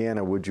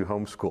Louisiana, would you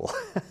homeschool?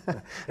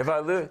 If I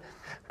lived,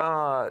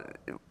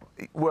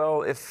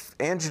 well, if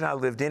Angie and I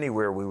lived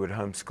anywhere, we would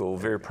homeschool,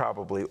 very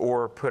probably,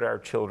 or put our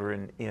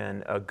children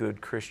in a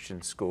good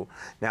Christian school.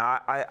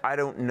 Now, I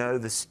don't know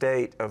the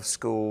state of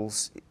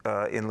schools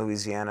in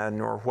Louisiana,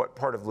 nor what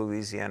part of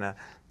Louisiana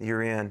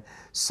you're in,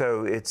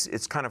 so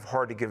it's kind of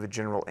hard to give a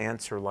general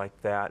answer like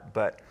that.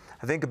 But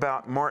I think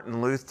about Martin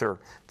Luther,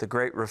 the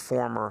great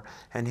reformer,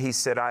 and he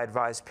said, I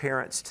advise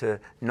parents to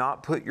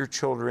not put your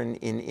children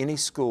in any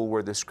school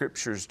where the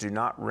scriptures do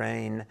not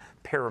reign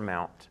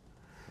paramount.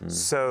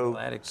 So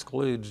that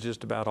excludes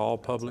just about all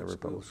public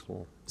schools.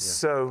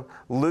 So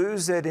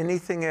lose at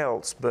anything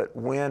else but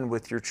win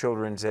with your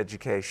children's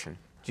education.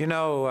 You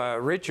know,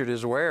 Richard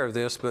is aware of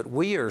this, but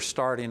we are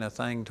starting a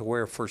thing to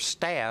where for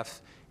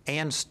staff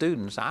and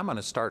students, I'm going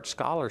to start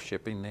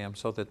scholarshiping them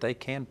so that they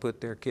can put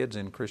their kids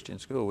in Christian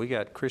school. We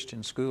got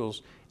Christian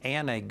schools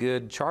and a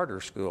good charter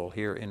school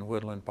here in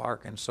Woodland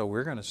Park, and so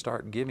we're going to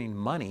start giving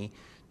money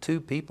to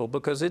people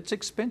because it's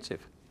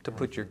expensive to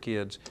put your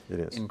kids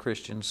in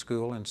Christian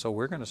school, and so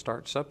we're going to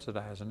start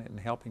subsidizing it and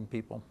helping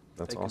people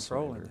take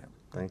control in that.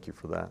 Thank you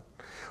for that.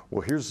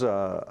 Well, here's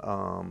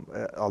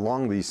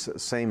along these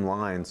same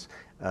lines,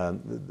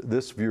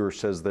 this viewer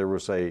says there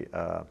was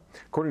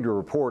according to a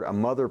report, a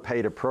mother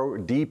paid a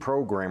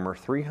deprogrammer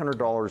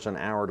 $300 an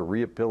hour to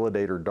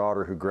rehabilitate her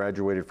daughter who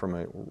graduated from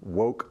a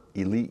woke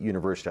elite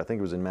university. I think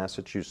it was in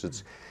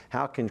Massachusetts.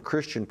 How can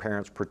Christian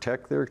parents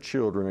protect their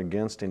children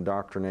against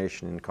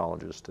indoctrination in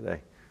colleges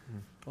today?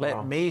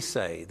 Let me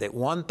say that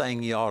one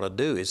thing you ought to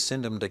do is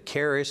send them to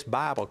Charis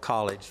Bible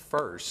College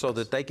first so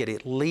that they could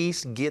at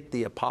least get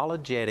the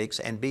apologetics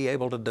and be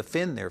able to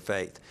defend their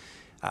faith.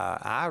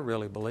 I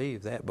really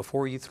believe that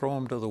before you throw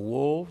them to the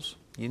wolves,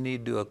 you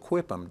need to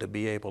equip them to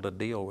be able to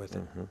deal with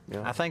it.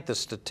 I think the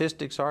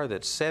statistics are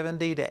that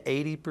 70 to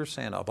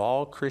 80% of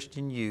all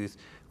Christian youth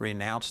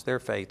renounce their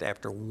faith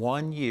after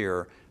 1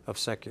 year of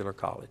secular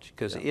college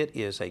because it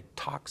is a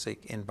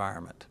toxic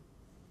environment.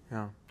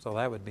 So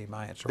that would be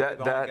my answer.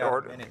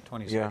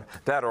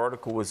 That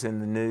article was in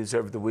the news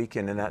over the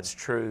weekend, and that's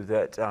true.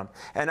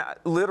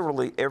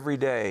 Literally every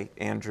day,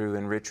 Andrew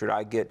and Richard,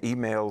 I get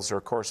emails or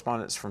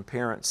correspondence from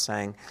parents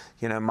saying,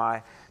 you know,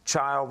 my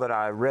child that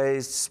I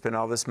raised spent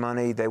all this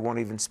money. They won't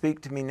even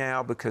speak to me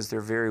now because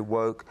they're very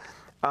woke.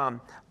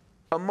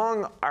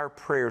 Among our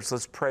prayers,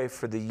 let's pray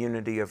for the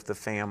unity of the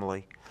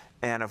family,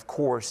 and of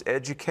course,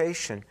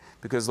 education,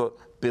 because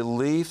look,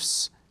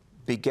 beliefs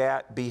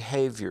begat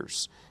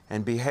behaviors.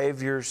 And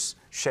behaviors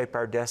shape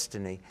our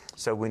destiny.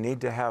 So we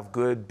need to have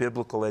good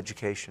biblical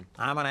education.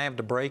 I'm going to have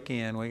to break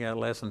in. We got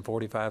less than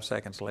 45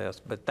 seconds left.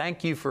 But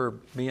thank you for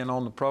being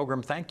on the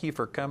program. Thank you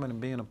for coming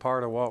and being a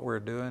part of what we're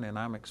doing. And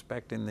I'm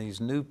expecting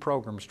these new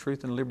programs,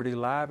 Truth and Liberty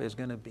Live, is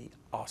going to be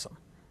awesome.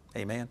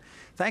 Amen.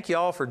 Thank you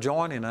all for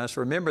joining us.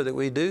 Remember that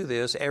we do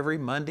this every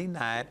Monday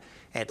night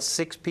at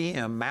 6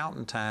 p.m.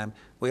 Mountain Time.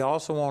 We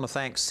also want to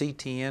thank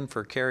CTN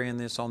for carrying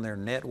this on their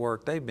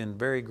network. They've been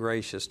very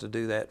gracious to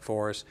do that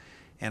for us.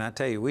 And I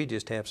tell you, we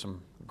just have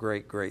some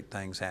great, great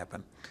things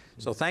happen.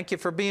 So thank you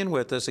for being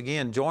with us.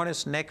 Again, join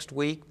us next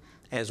week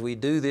as we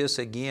do this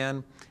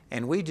again.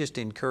 And we just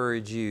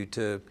encourage you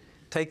to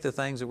take the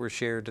things that were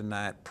shared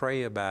tonight,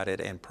 pray about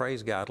it, and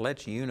praise God.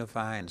 Let's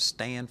unify and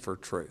stand for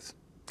truth.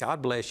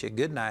 God bless you.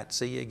 Good night.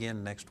 See you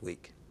again next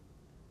week.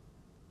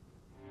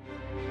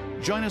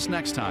 Join us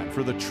next time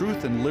for the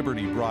Truth and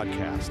Liberty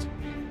broadcast.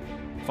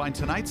 Find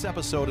tonight's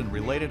episode and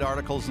related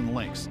articles and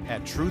links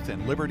at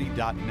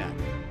truthandliberty.net.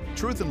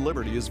 Truth and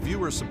Liberty is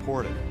viewer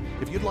supported.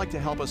 If you'd like to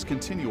help us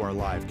continue our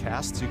live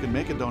casts, you can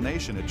make a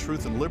donation at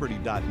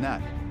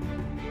truthandliberty.net